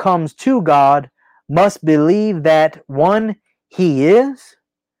that comes to God must believe that, one, He is.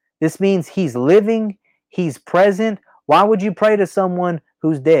 This means He's living, He's present. Why would you pray to someone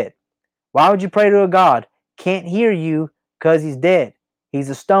who's dead? Why would you pray to a God? Can't hear you because He's dead. He's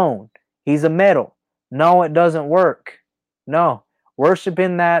a stone. He's a metal. No, it doesn't work. No.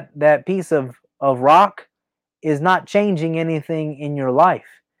 Worshiping that piece of rock is not changing anything in your life.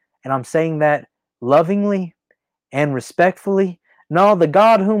 And I'm saying that lovingly and respectfully. No, the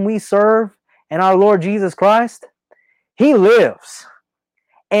God whom we serve and our Lord Jesus Christ, He lives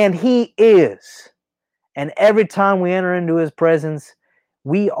and He is. And every time we enter into His presence,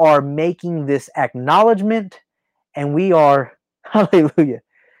 we are making this acknowledgement and we are, hallelujah,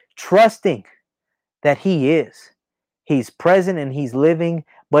 trusting that He is. He's present and He's living,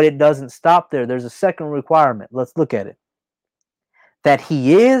 but it doesn't stop there. There's a second requirement. Let's look at it. That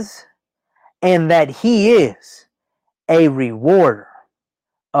He is and that He is a rewarder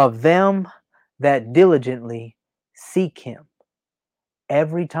of them that diligently seek Him.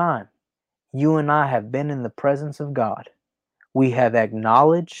 Every time You and I have been in the presence of God. We have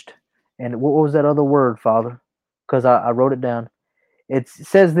acknowledged, and what was that other word, Father? Because I wrote it down. It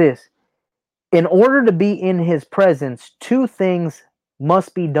says this: in order to be in his presence, two things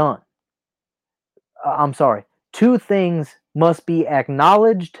must be done. I'm sorry, two things must be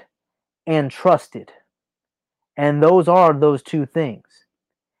acknowledged and trusted. And those are those two things.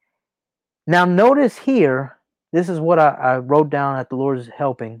 Now, notice here, this is what I wrote down at the Lord's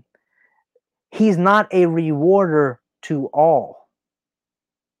helping. He's not a rewarder to all.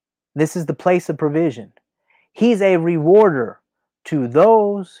 This is the place of provision. He's a rewarder to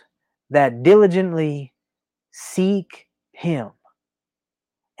those that diligently seek him.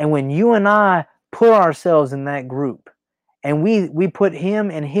 And when you and I put ourselves in that group and we put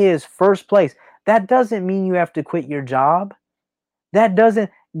him in his first place, that doesn't mean you have to quit your job. That doesn't,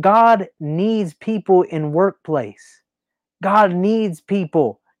 God needs people in workplace. God needs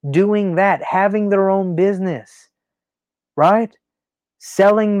people doing that, having their own business, right?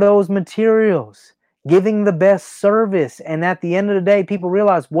 Selling those materials, giving the best service. And at the end of the day, people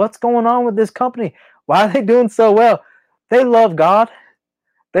realize, what's going on with this company? Why are they doing so well? They love God.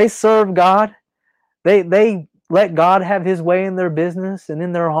 They serve God. They let God have his way in their business and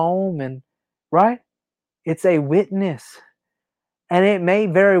in their home, and right? It's a witness. And it may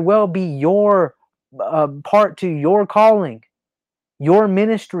very well be your part to your calling, your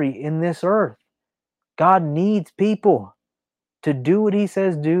ministry in this earth. God needs people to do what he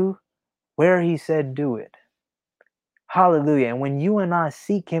says do, where he said do it. Hallelujah. And when you and I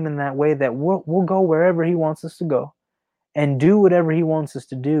seek him in that way, that we'll go wherever he wants us to go and do whatever he wants us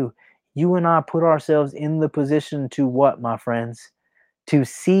to do, you and I put ourselves in the position to what, my friends? To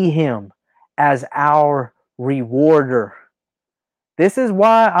see him as our rewarder. This is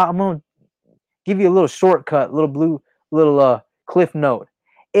why I'm going to give you a little shortcut, little cliff note.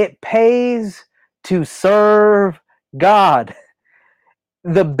 It pays to serve God.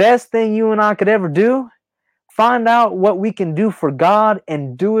 The best thing you and I could ever do, find out what we can do for God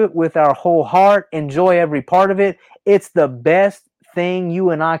and do it with our whole heart, enjoy every part of it. It's the best thing you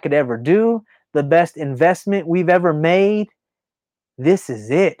and I could ever do, the best investment we've ever made. This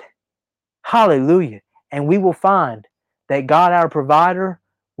is it. Hallelujah. And we will find that God, our provider,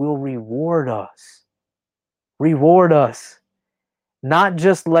 will reward us. Reward us. Not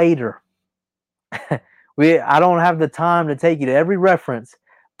just later. I don't have the time to take you to every reference,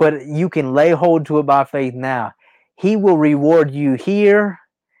 but you can lay hold to it by faith now. He will reward you here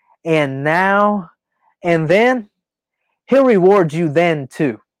and now, and then he'll reward you then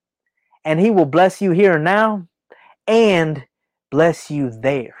too. And he will bless you here and now and bless you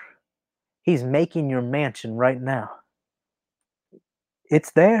there. He's making your mansion right now.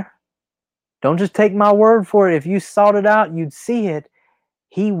 It's there. Don't just take my word for it. If you sought it out, you'd see it.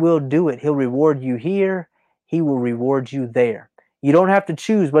 He will do it. He'll reward you here. He will reward you there. You don't have to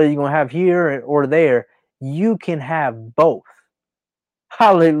choose whether you're going to have here or there. You can have both.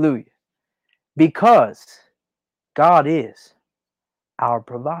 Hallelujah. Because God is our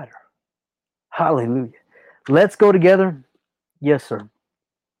provider. Hallelujah. Let's go together. Yes, sir.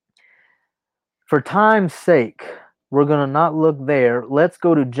 For time's sake, we're going to not look there. Let's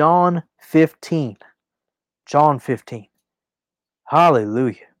go to John 15. John 15.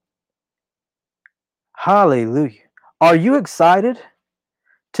 Hallelujah. Hallelujah. Are you excited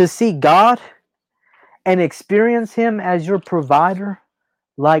to see God and experience him as your provider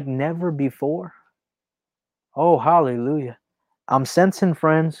like never before? Oh, hallelujah. I'm sensing,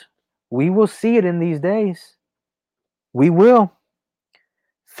 friends, we will see it in these days. We will.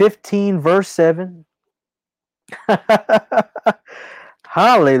 15 verse 7.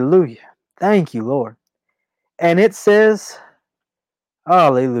 Hallelujah. Thank you, Lord. And it says,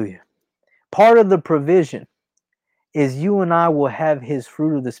 hallelujah. Part of the provision is you and I will have his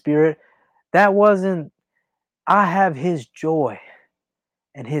fruit of the Spirit. That wasn't, I have his joy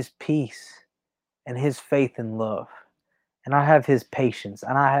and his peace and his faith and love. And I have his patience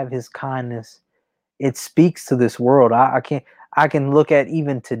and I have his kindness. It speaks to this world. I can look at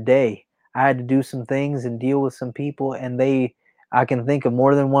even today. I had to do some things and deal with some people, and I can think of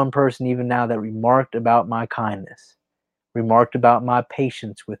more than one person even now that remarked about my kindness, remarked about my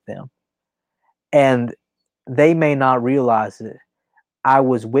patience with them. And they may not realize it. I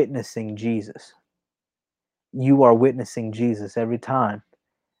was witnessing Jesus. You are witnessing Jesus every time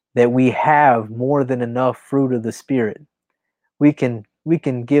that we have more than enough fruit of the Spirit. We can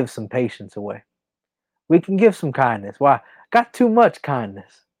give some patience away. We can give some kindness. Why? Got too much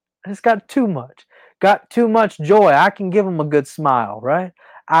kindness. I just got too much. Got too much joy. I can give them a good smile, right?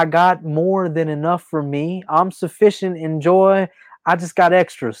 I got more than enough for me. I'm sufficient in joy. I just got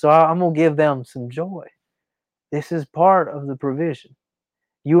extra, so I'm going to give them some joy. This is part of the provision.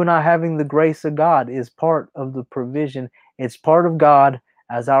 You and I having the grace of God is part of the provision. It's part of God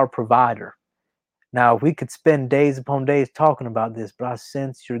as our provider. Now, we could spend days upon days talking about this, but I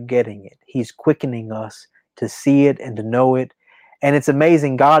sense you're getting it. He's quickening us to see it and to know it. And it's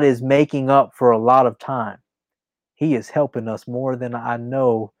amazing. God is making up for a lot of time. He is helping us more than I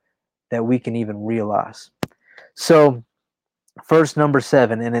know that we can even realize. So, verse number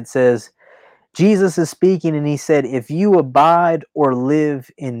 7, and it says, Jesus is speaking, and he said, if you abide or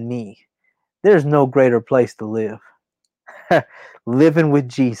live in me, there's no greater place to live. Living with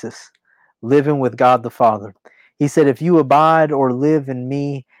Jesus, living with God the Father. He said, if you abide or live in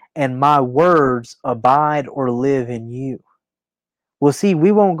me, and my words abide or live in you. Well, see,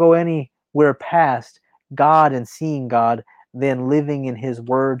 we won't go anywhere past God and seeing God than living in his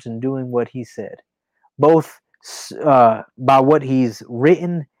words and doing what he said, both by what he's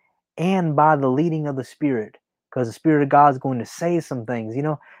written and by the leading of the Spirit, because the Spirit of God is going to say some things. You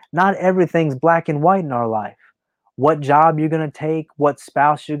know, not everything's black and white in our life. What job you're going to take, what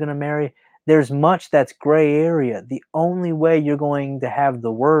spouse you're going to marry, there's much that's gray area. The only way you're going to have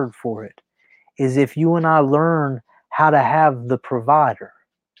the word for it is if you and I learn how to have the provider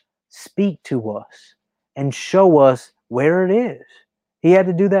speak to us and show us where it is. He had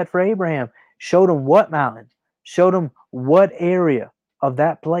to do that for Abraham. Showed him what mountain, showed him what area of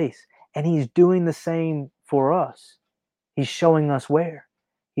that place. And he's doing the same for us. He's showing us where.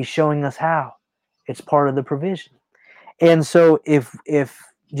 He's showing us how. It's part of the provision. And so if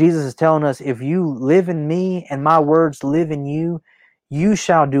Jesus is telling us, if you live in me and my words live in you, you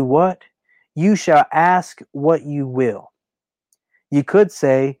shall do what? You shall ask what you will. You could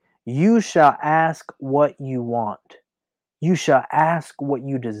say, you shall ask what you want. You shall ask what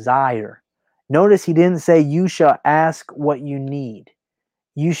you desire. Notice he didn't say you shall ask what you need.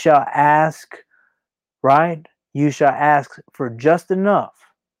 You shall ask, right? You shall ask for just enough,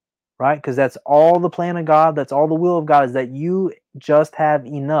 right? Because that's all the plan of God. That's all the will of God, is that you just have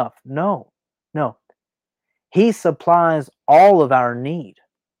enough. No. He supplies all of our need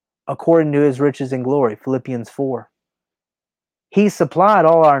according to his riches and glory, Philippians 4. He supplied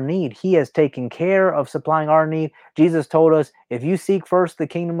all our need. He has taken care of supplying our need. Jesus told us, if you seek first the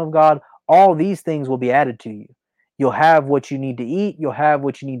kingdom of God, all these things will be added to you. You'll have what you need to eat. You'll have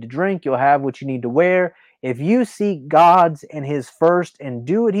what you need to drink. You'll have what you need to wear. If you seek God's and his first and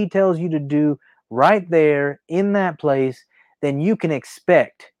do what he tells you to do right there in that place, then you can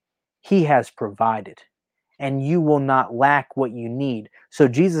expect he has provided and you will not lack what you need. So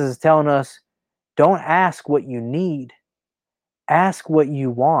Jesus is telling us, don't ask what you need. Ask what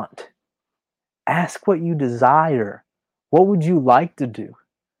you want. Ask what you desire. What would you like to do?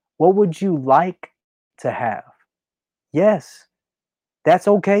 What would you like to have? Yes, that's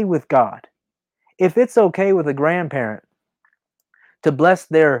okay with God. If it's okay with a grandparent to bless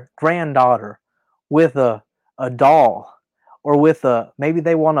their granddaughter with a doll, or with maybe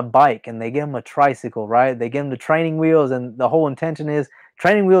they want a bike and they give them a tricycle, right? They give them the training wheels, and the whole intention is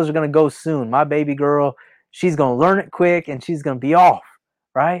training wheels are going to go soon. My baby girl, she's going to learn it quick and she's going to be off,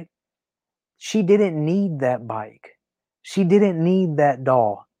 right? She didn't need that bike. She didn't need that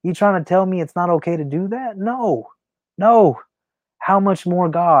doll. You trying to tell me it's not okay to do that? No. How much more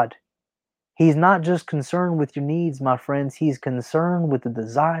God? He's not just concerned with your needs, my friends. He's concerned with the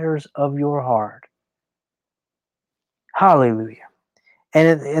desires of your heart. Hallelujah.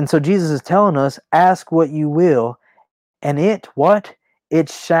 And so Jesus is telling us, ask what you will, and what? It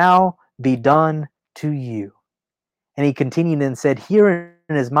shall be done to you. And he continued and said, herein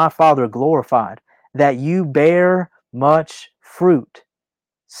is my Father glorified, that you bear much fruit.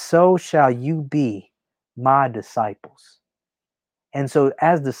 So shall you be my disciples. And so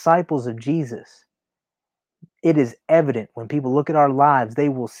as disciples of Jesus, it is evident when people look at our lives, they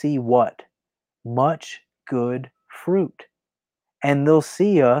will see what? Much good fruit. And they'll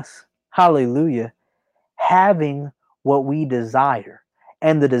see us, hallelujah, having what we desire.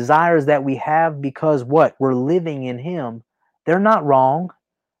 And the desires that we have, because what? We're living in him. They're not wrong.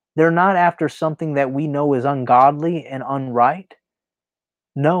 They're not after something that we know is ungodly and unright.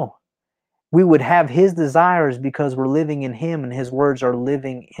 No. We would have his desires because we're living in him and his words are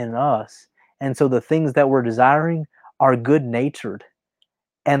living in us. And so the things that we're desiring are good-natured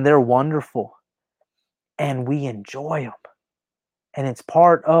and they're wonderful and we enjoy them. And it's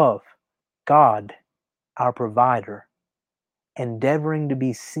part of God, our provider, endeavoring to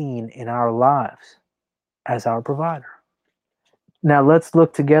be seen in our lives as our provider. Now let's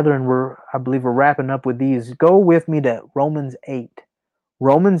look together, and I believe we're wrapping up with these. Go with me to Romans 8.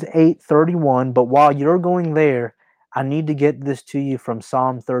 Romans 8:31. But while you're going there, I need to get this to you from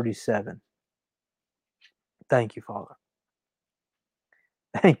Psalm 37. Thank you, Father.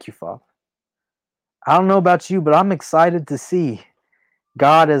 Thank you, Father. I don't know about you, but I'm excited to see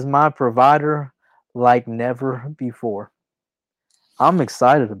God as my provider like never before. I'm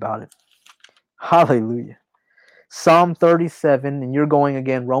excited about it. Hallelujah. Psalm 37, and you're going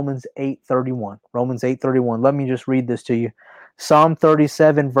again, Romans 8:31. Romans 8:31. Let me just read this to you. Psalm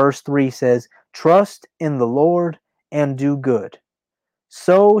 37, verse 3 says, "Trust in the Lord and do good.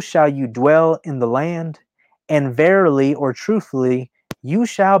 So shall you dwell in the land, and verily or truthfully you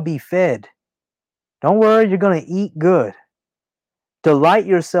shall be fed." Don't worry, you're going to eat good. Delight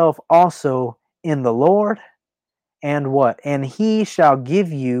yourself also in the Lord, and what? And he shall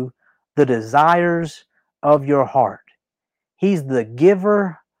give you the desires of your heart. He's the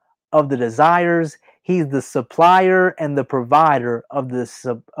giver of the desires. He's the supplier and the provider of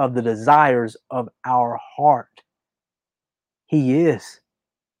the desires of our heart. He is.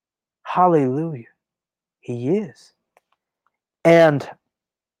 Hallelujah. He is. And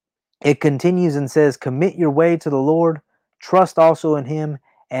it continues and says, "Commit your way to the Lord, trust also in him,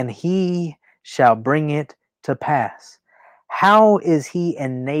 and he shall bring it to pass." How is he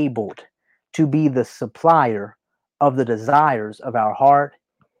enabled to be the supplier of the desires of our heart?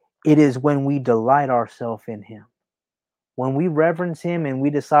 It is when we delight ourselves in him. When we reverence him and we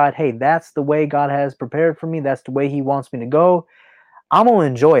decide, hey, that's the way God has prepared for me, that's the way he wants me to go, I'm going to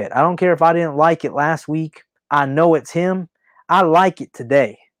enjoy it. I don't care if I didn't like it last week. I know it's him. I like it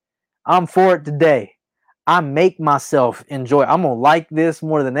today. I'm for it today. I make myself enjoy. I'm going to like this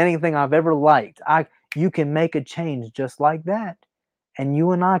more than anything I've ever liked. You can make a change just like that. And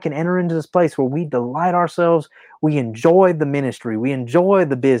you and I can enter into this place where we delight ourselves. We enjoy the ministry. We enjoy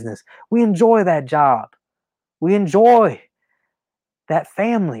the business. We enjoy that job. We enjoy that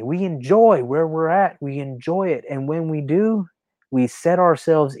family. We enjoy where we're at. We enjoy it. And when we do, we set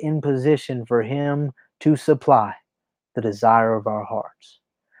ourselves in position for him to supply the desire of our hearts.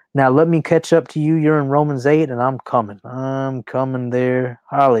 Now, let me catch up to you. You're in Romans 8, and I'm coming. I'm coming there.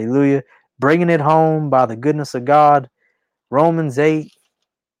 Hallelujah. Bringing it home by the goodness of God. Romans 8.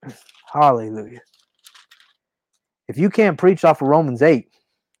 Hallelujah. If you can't preach off of Romans 8,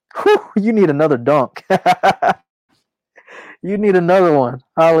 whew, you need another dunk. You need another one.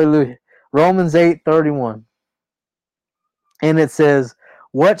 Hallelujah. Romans 8:31. And it says,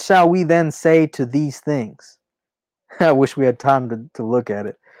 "What shall we then say to these things?" I wish we had time to look at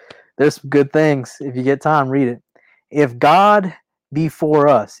it. There's some good things. If you get time, read it. If God be for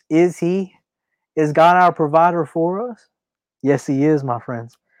us, is he? Is God our provider for us? Yes, he is, my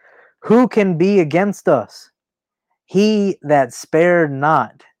friends. Who can be against us? He that spared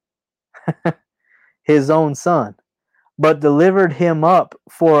not his own son, but delivered him up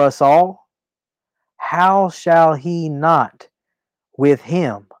for us all, how shall he not with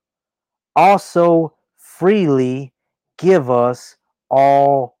him also freely give us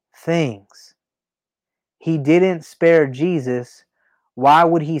all things? He didn't spare Jesus. Why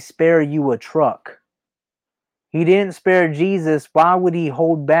would he spare you a truck? He didn't spare Jesus. Why would he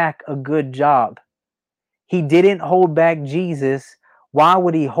hold back a good job? He didn't hold back Jesus. Why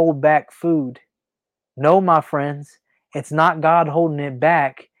would he hold back food? No, my friends, it's not God holding it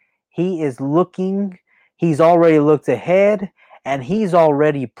back. He is looking. He's already looked ahead, and he's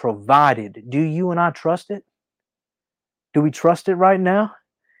already provided. Do you and I trust it? Do we trust it right now?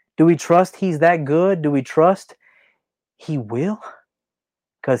 Do we trust he's that good? Do we trust he will?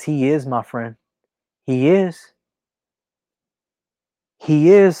 Because he is, my friend. He is.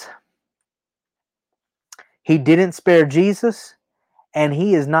 He is. He didn't spare Jesus, and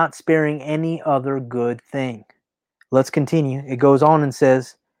he is not sparing any other good thing. Let's continue. It goes on and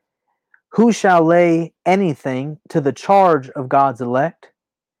says, "Who shall lay anything to the charge of God's elect?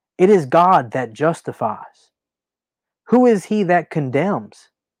 It is God that justifies. Who is he that condemns?"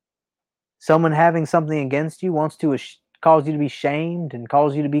 Someone having something against you wants to cause you to be shamed and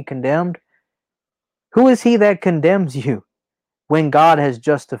cause you to be condemned. Who is he that condemns you when God has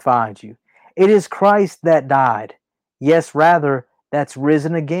justified you? It is Christ that died. Yes, rather, that's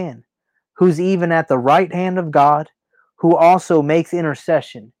risen again, who's even at the right hand of God, who also makes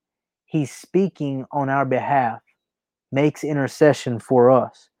intercession. He's speaking on our behalf, makes intercession for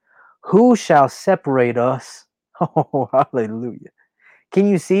us. Who shall separate us? Oh, hallelujah. Can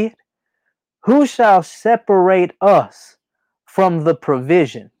you see it? Who shall separate us from the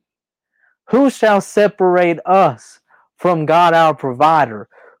provision? Who shall separate us from God our provider?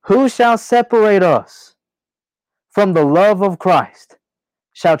 Who shall separate us from the love of Christ?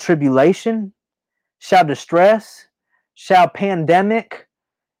 Shall tribulation? Shall distress? Shall pandemic?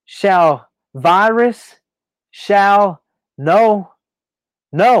 Shall virus? shall no,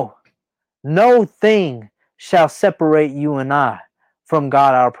 no, no thing shall separate you and I from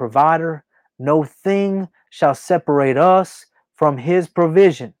God our provider. No thing shall separate us from his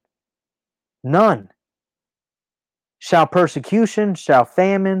provision. None. Shall persecution, shall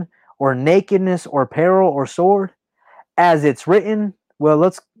famine, or nakedness, or peril, or sword, as it's written. Well,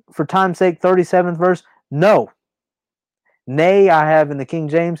 let's, for time's sake, 37th verse. No. Nay, I have in the King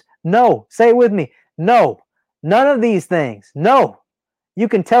James. No. Say it with me. No. None of these things. No. You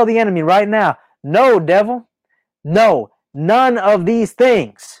can tell the enemy right now. No, devil. No. None of these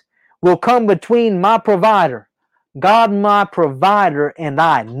things will come between my provider, God my provider, and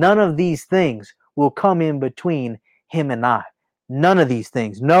I. None of these things will come in between him and I. None of these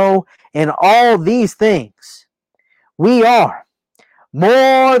things. No, in all these things, we are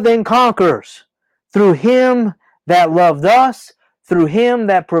more than conquerors through him that loved us, through him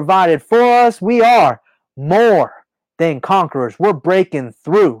that provided for us. We are more than conquerors. We're breaking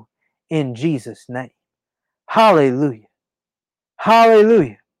through in Jesus' name. Hallelujah.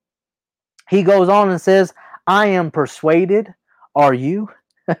 Hallelujah. He goes on and says, I am persuaded. Are you?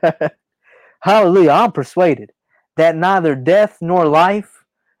 Hallelujah. I'm persuaded that neither death nor life,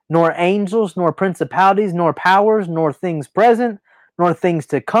 nor angels, nor principalities, nor powers, nor things present, nor things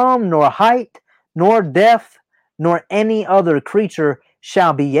to come, nor height, nor depth, nor any other creature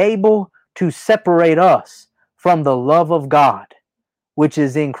shall be able to separate us from the love of God, which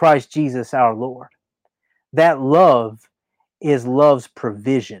is in Christ Jesus our Lord. That love is love's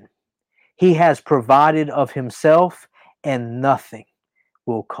provision. He has provided of himself, and nothing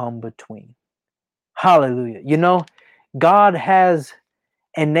will come between. Hallelujah. You know, God has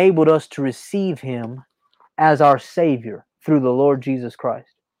enabled us to receive him as our Savior through the Lord Jesus Christ.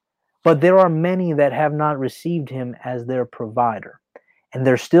 But there are many that have not received him as their provider. And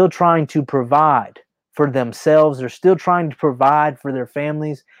they're still trying to provide for themselves. They're still trying to provide for their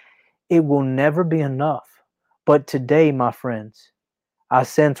families. It will never be enough. But today, my friends, I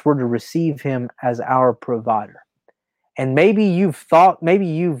sense we're to receive him as our provider. And maybe you've thought, maybe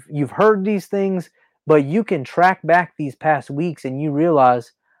you've heard these things, but you can track back these past weeks and you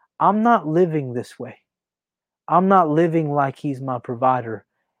realize, I'm not living this way. I'm not living like he's my provider.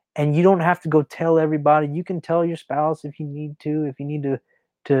 And you don't have to go tell everybody. You can tell your spouse if you need to. If you need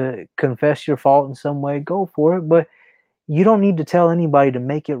to confess your fault in some way, go for it. But you don't need to tell anybody to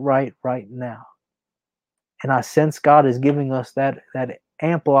make it right now. And I sense God is giving us that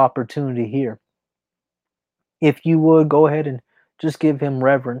ample opportunity here. If you would, go ahead and just give him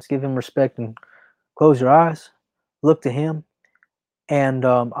reverence, give him respect, and close your eyes, look to him, and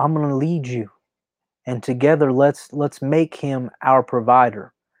I'm going to lead you. And together, let's make him our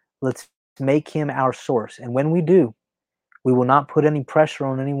provider. Let's make him our source. And when we do, we will not put any pressure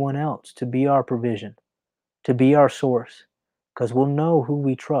on anyone else to be our provision, to be our source, because we'll know who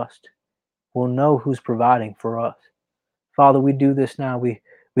we trust. We'll know who's providing for us. Father, we do this now.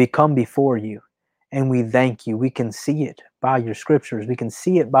 We come before you and we thank you. We can see it by your scriptures. We can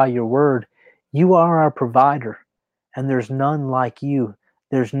see it by your word. You are our provider, and there's none like you.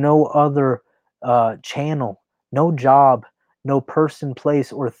 There's no other channel, no job, no person,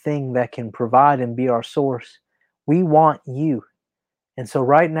 place, or thing that can provide and be our source. We want you. And so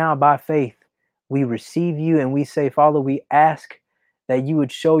right now, by faith, we receive you and we say, Father, we ask that you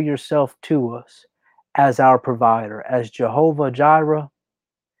would show yourself to us as our provider, as Jehovah Jireh,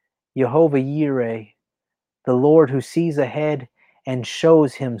 Jehovah Yireh, the Lord who sees ahead and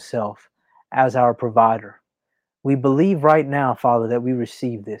shows himself as our provider. We believe right now, Father, that we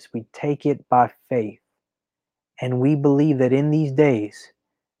receive this. We take it by faith. And we believe that in these days,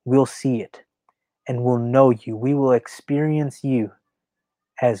 we'll see it and we'll know you. We will experience you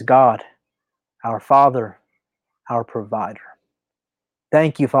as God, our Father, our provider.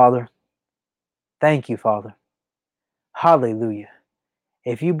 Thank you, Father. Thank you, Father. Hallelujah.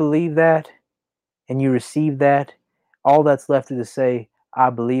 If you believe that and you receive that, all that's left is to say, I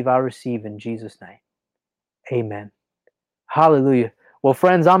believe I receive in Jesus' name. Amen. Hallelujah. Well,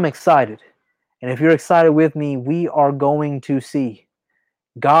 friends, I'm excited. And if you're excited with me, we are going to see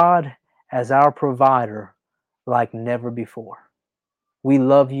God as our provider like never before. We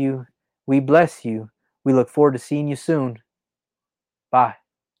love you. We bless you. We look forward to seeing you soon. Bye.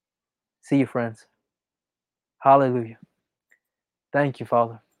 See you, friends. Hallelujah. Thank you,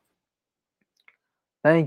 Father.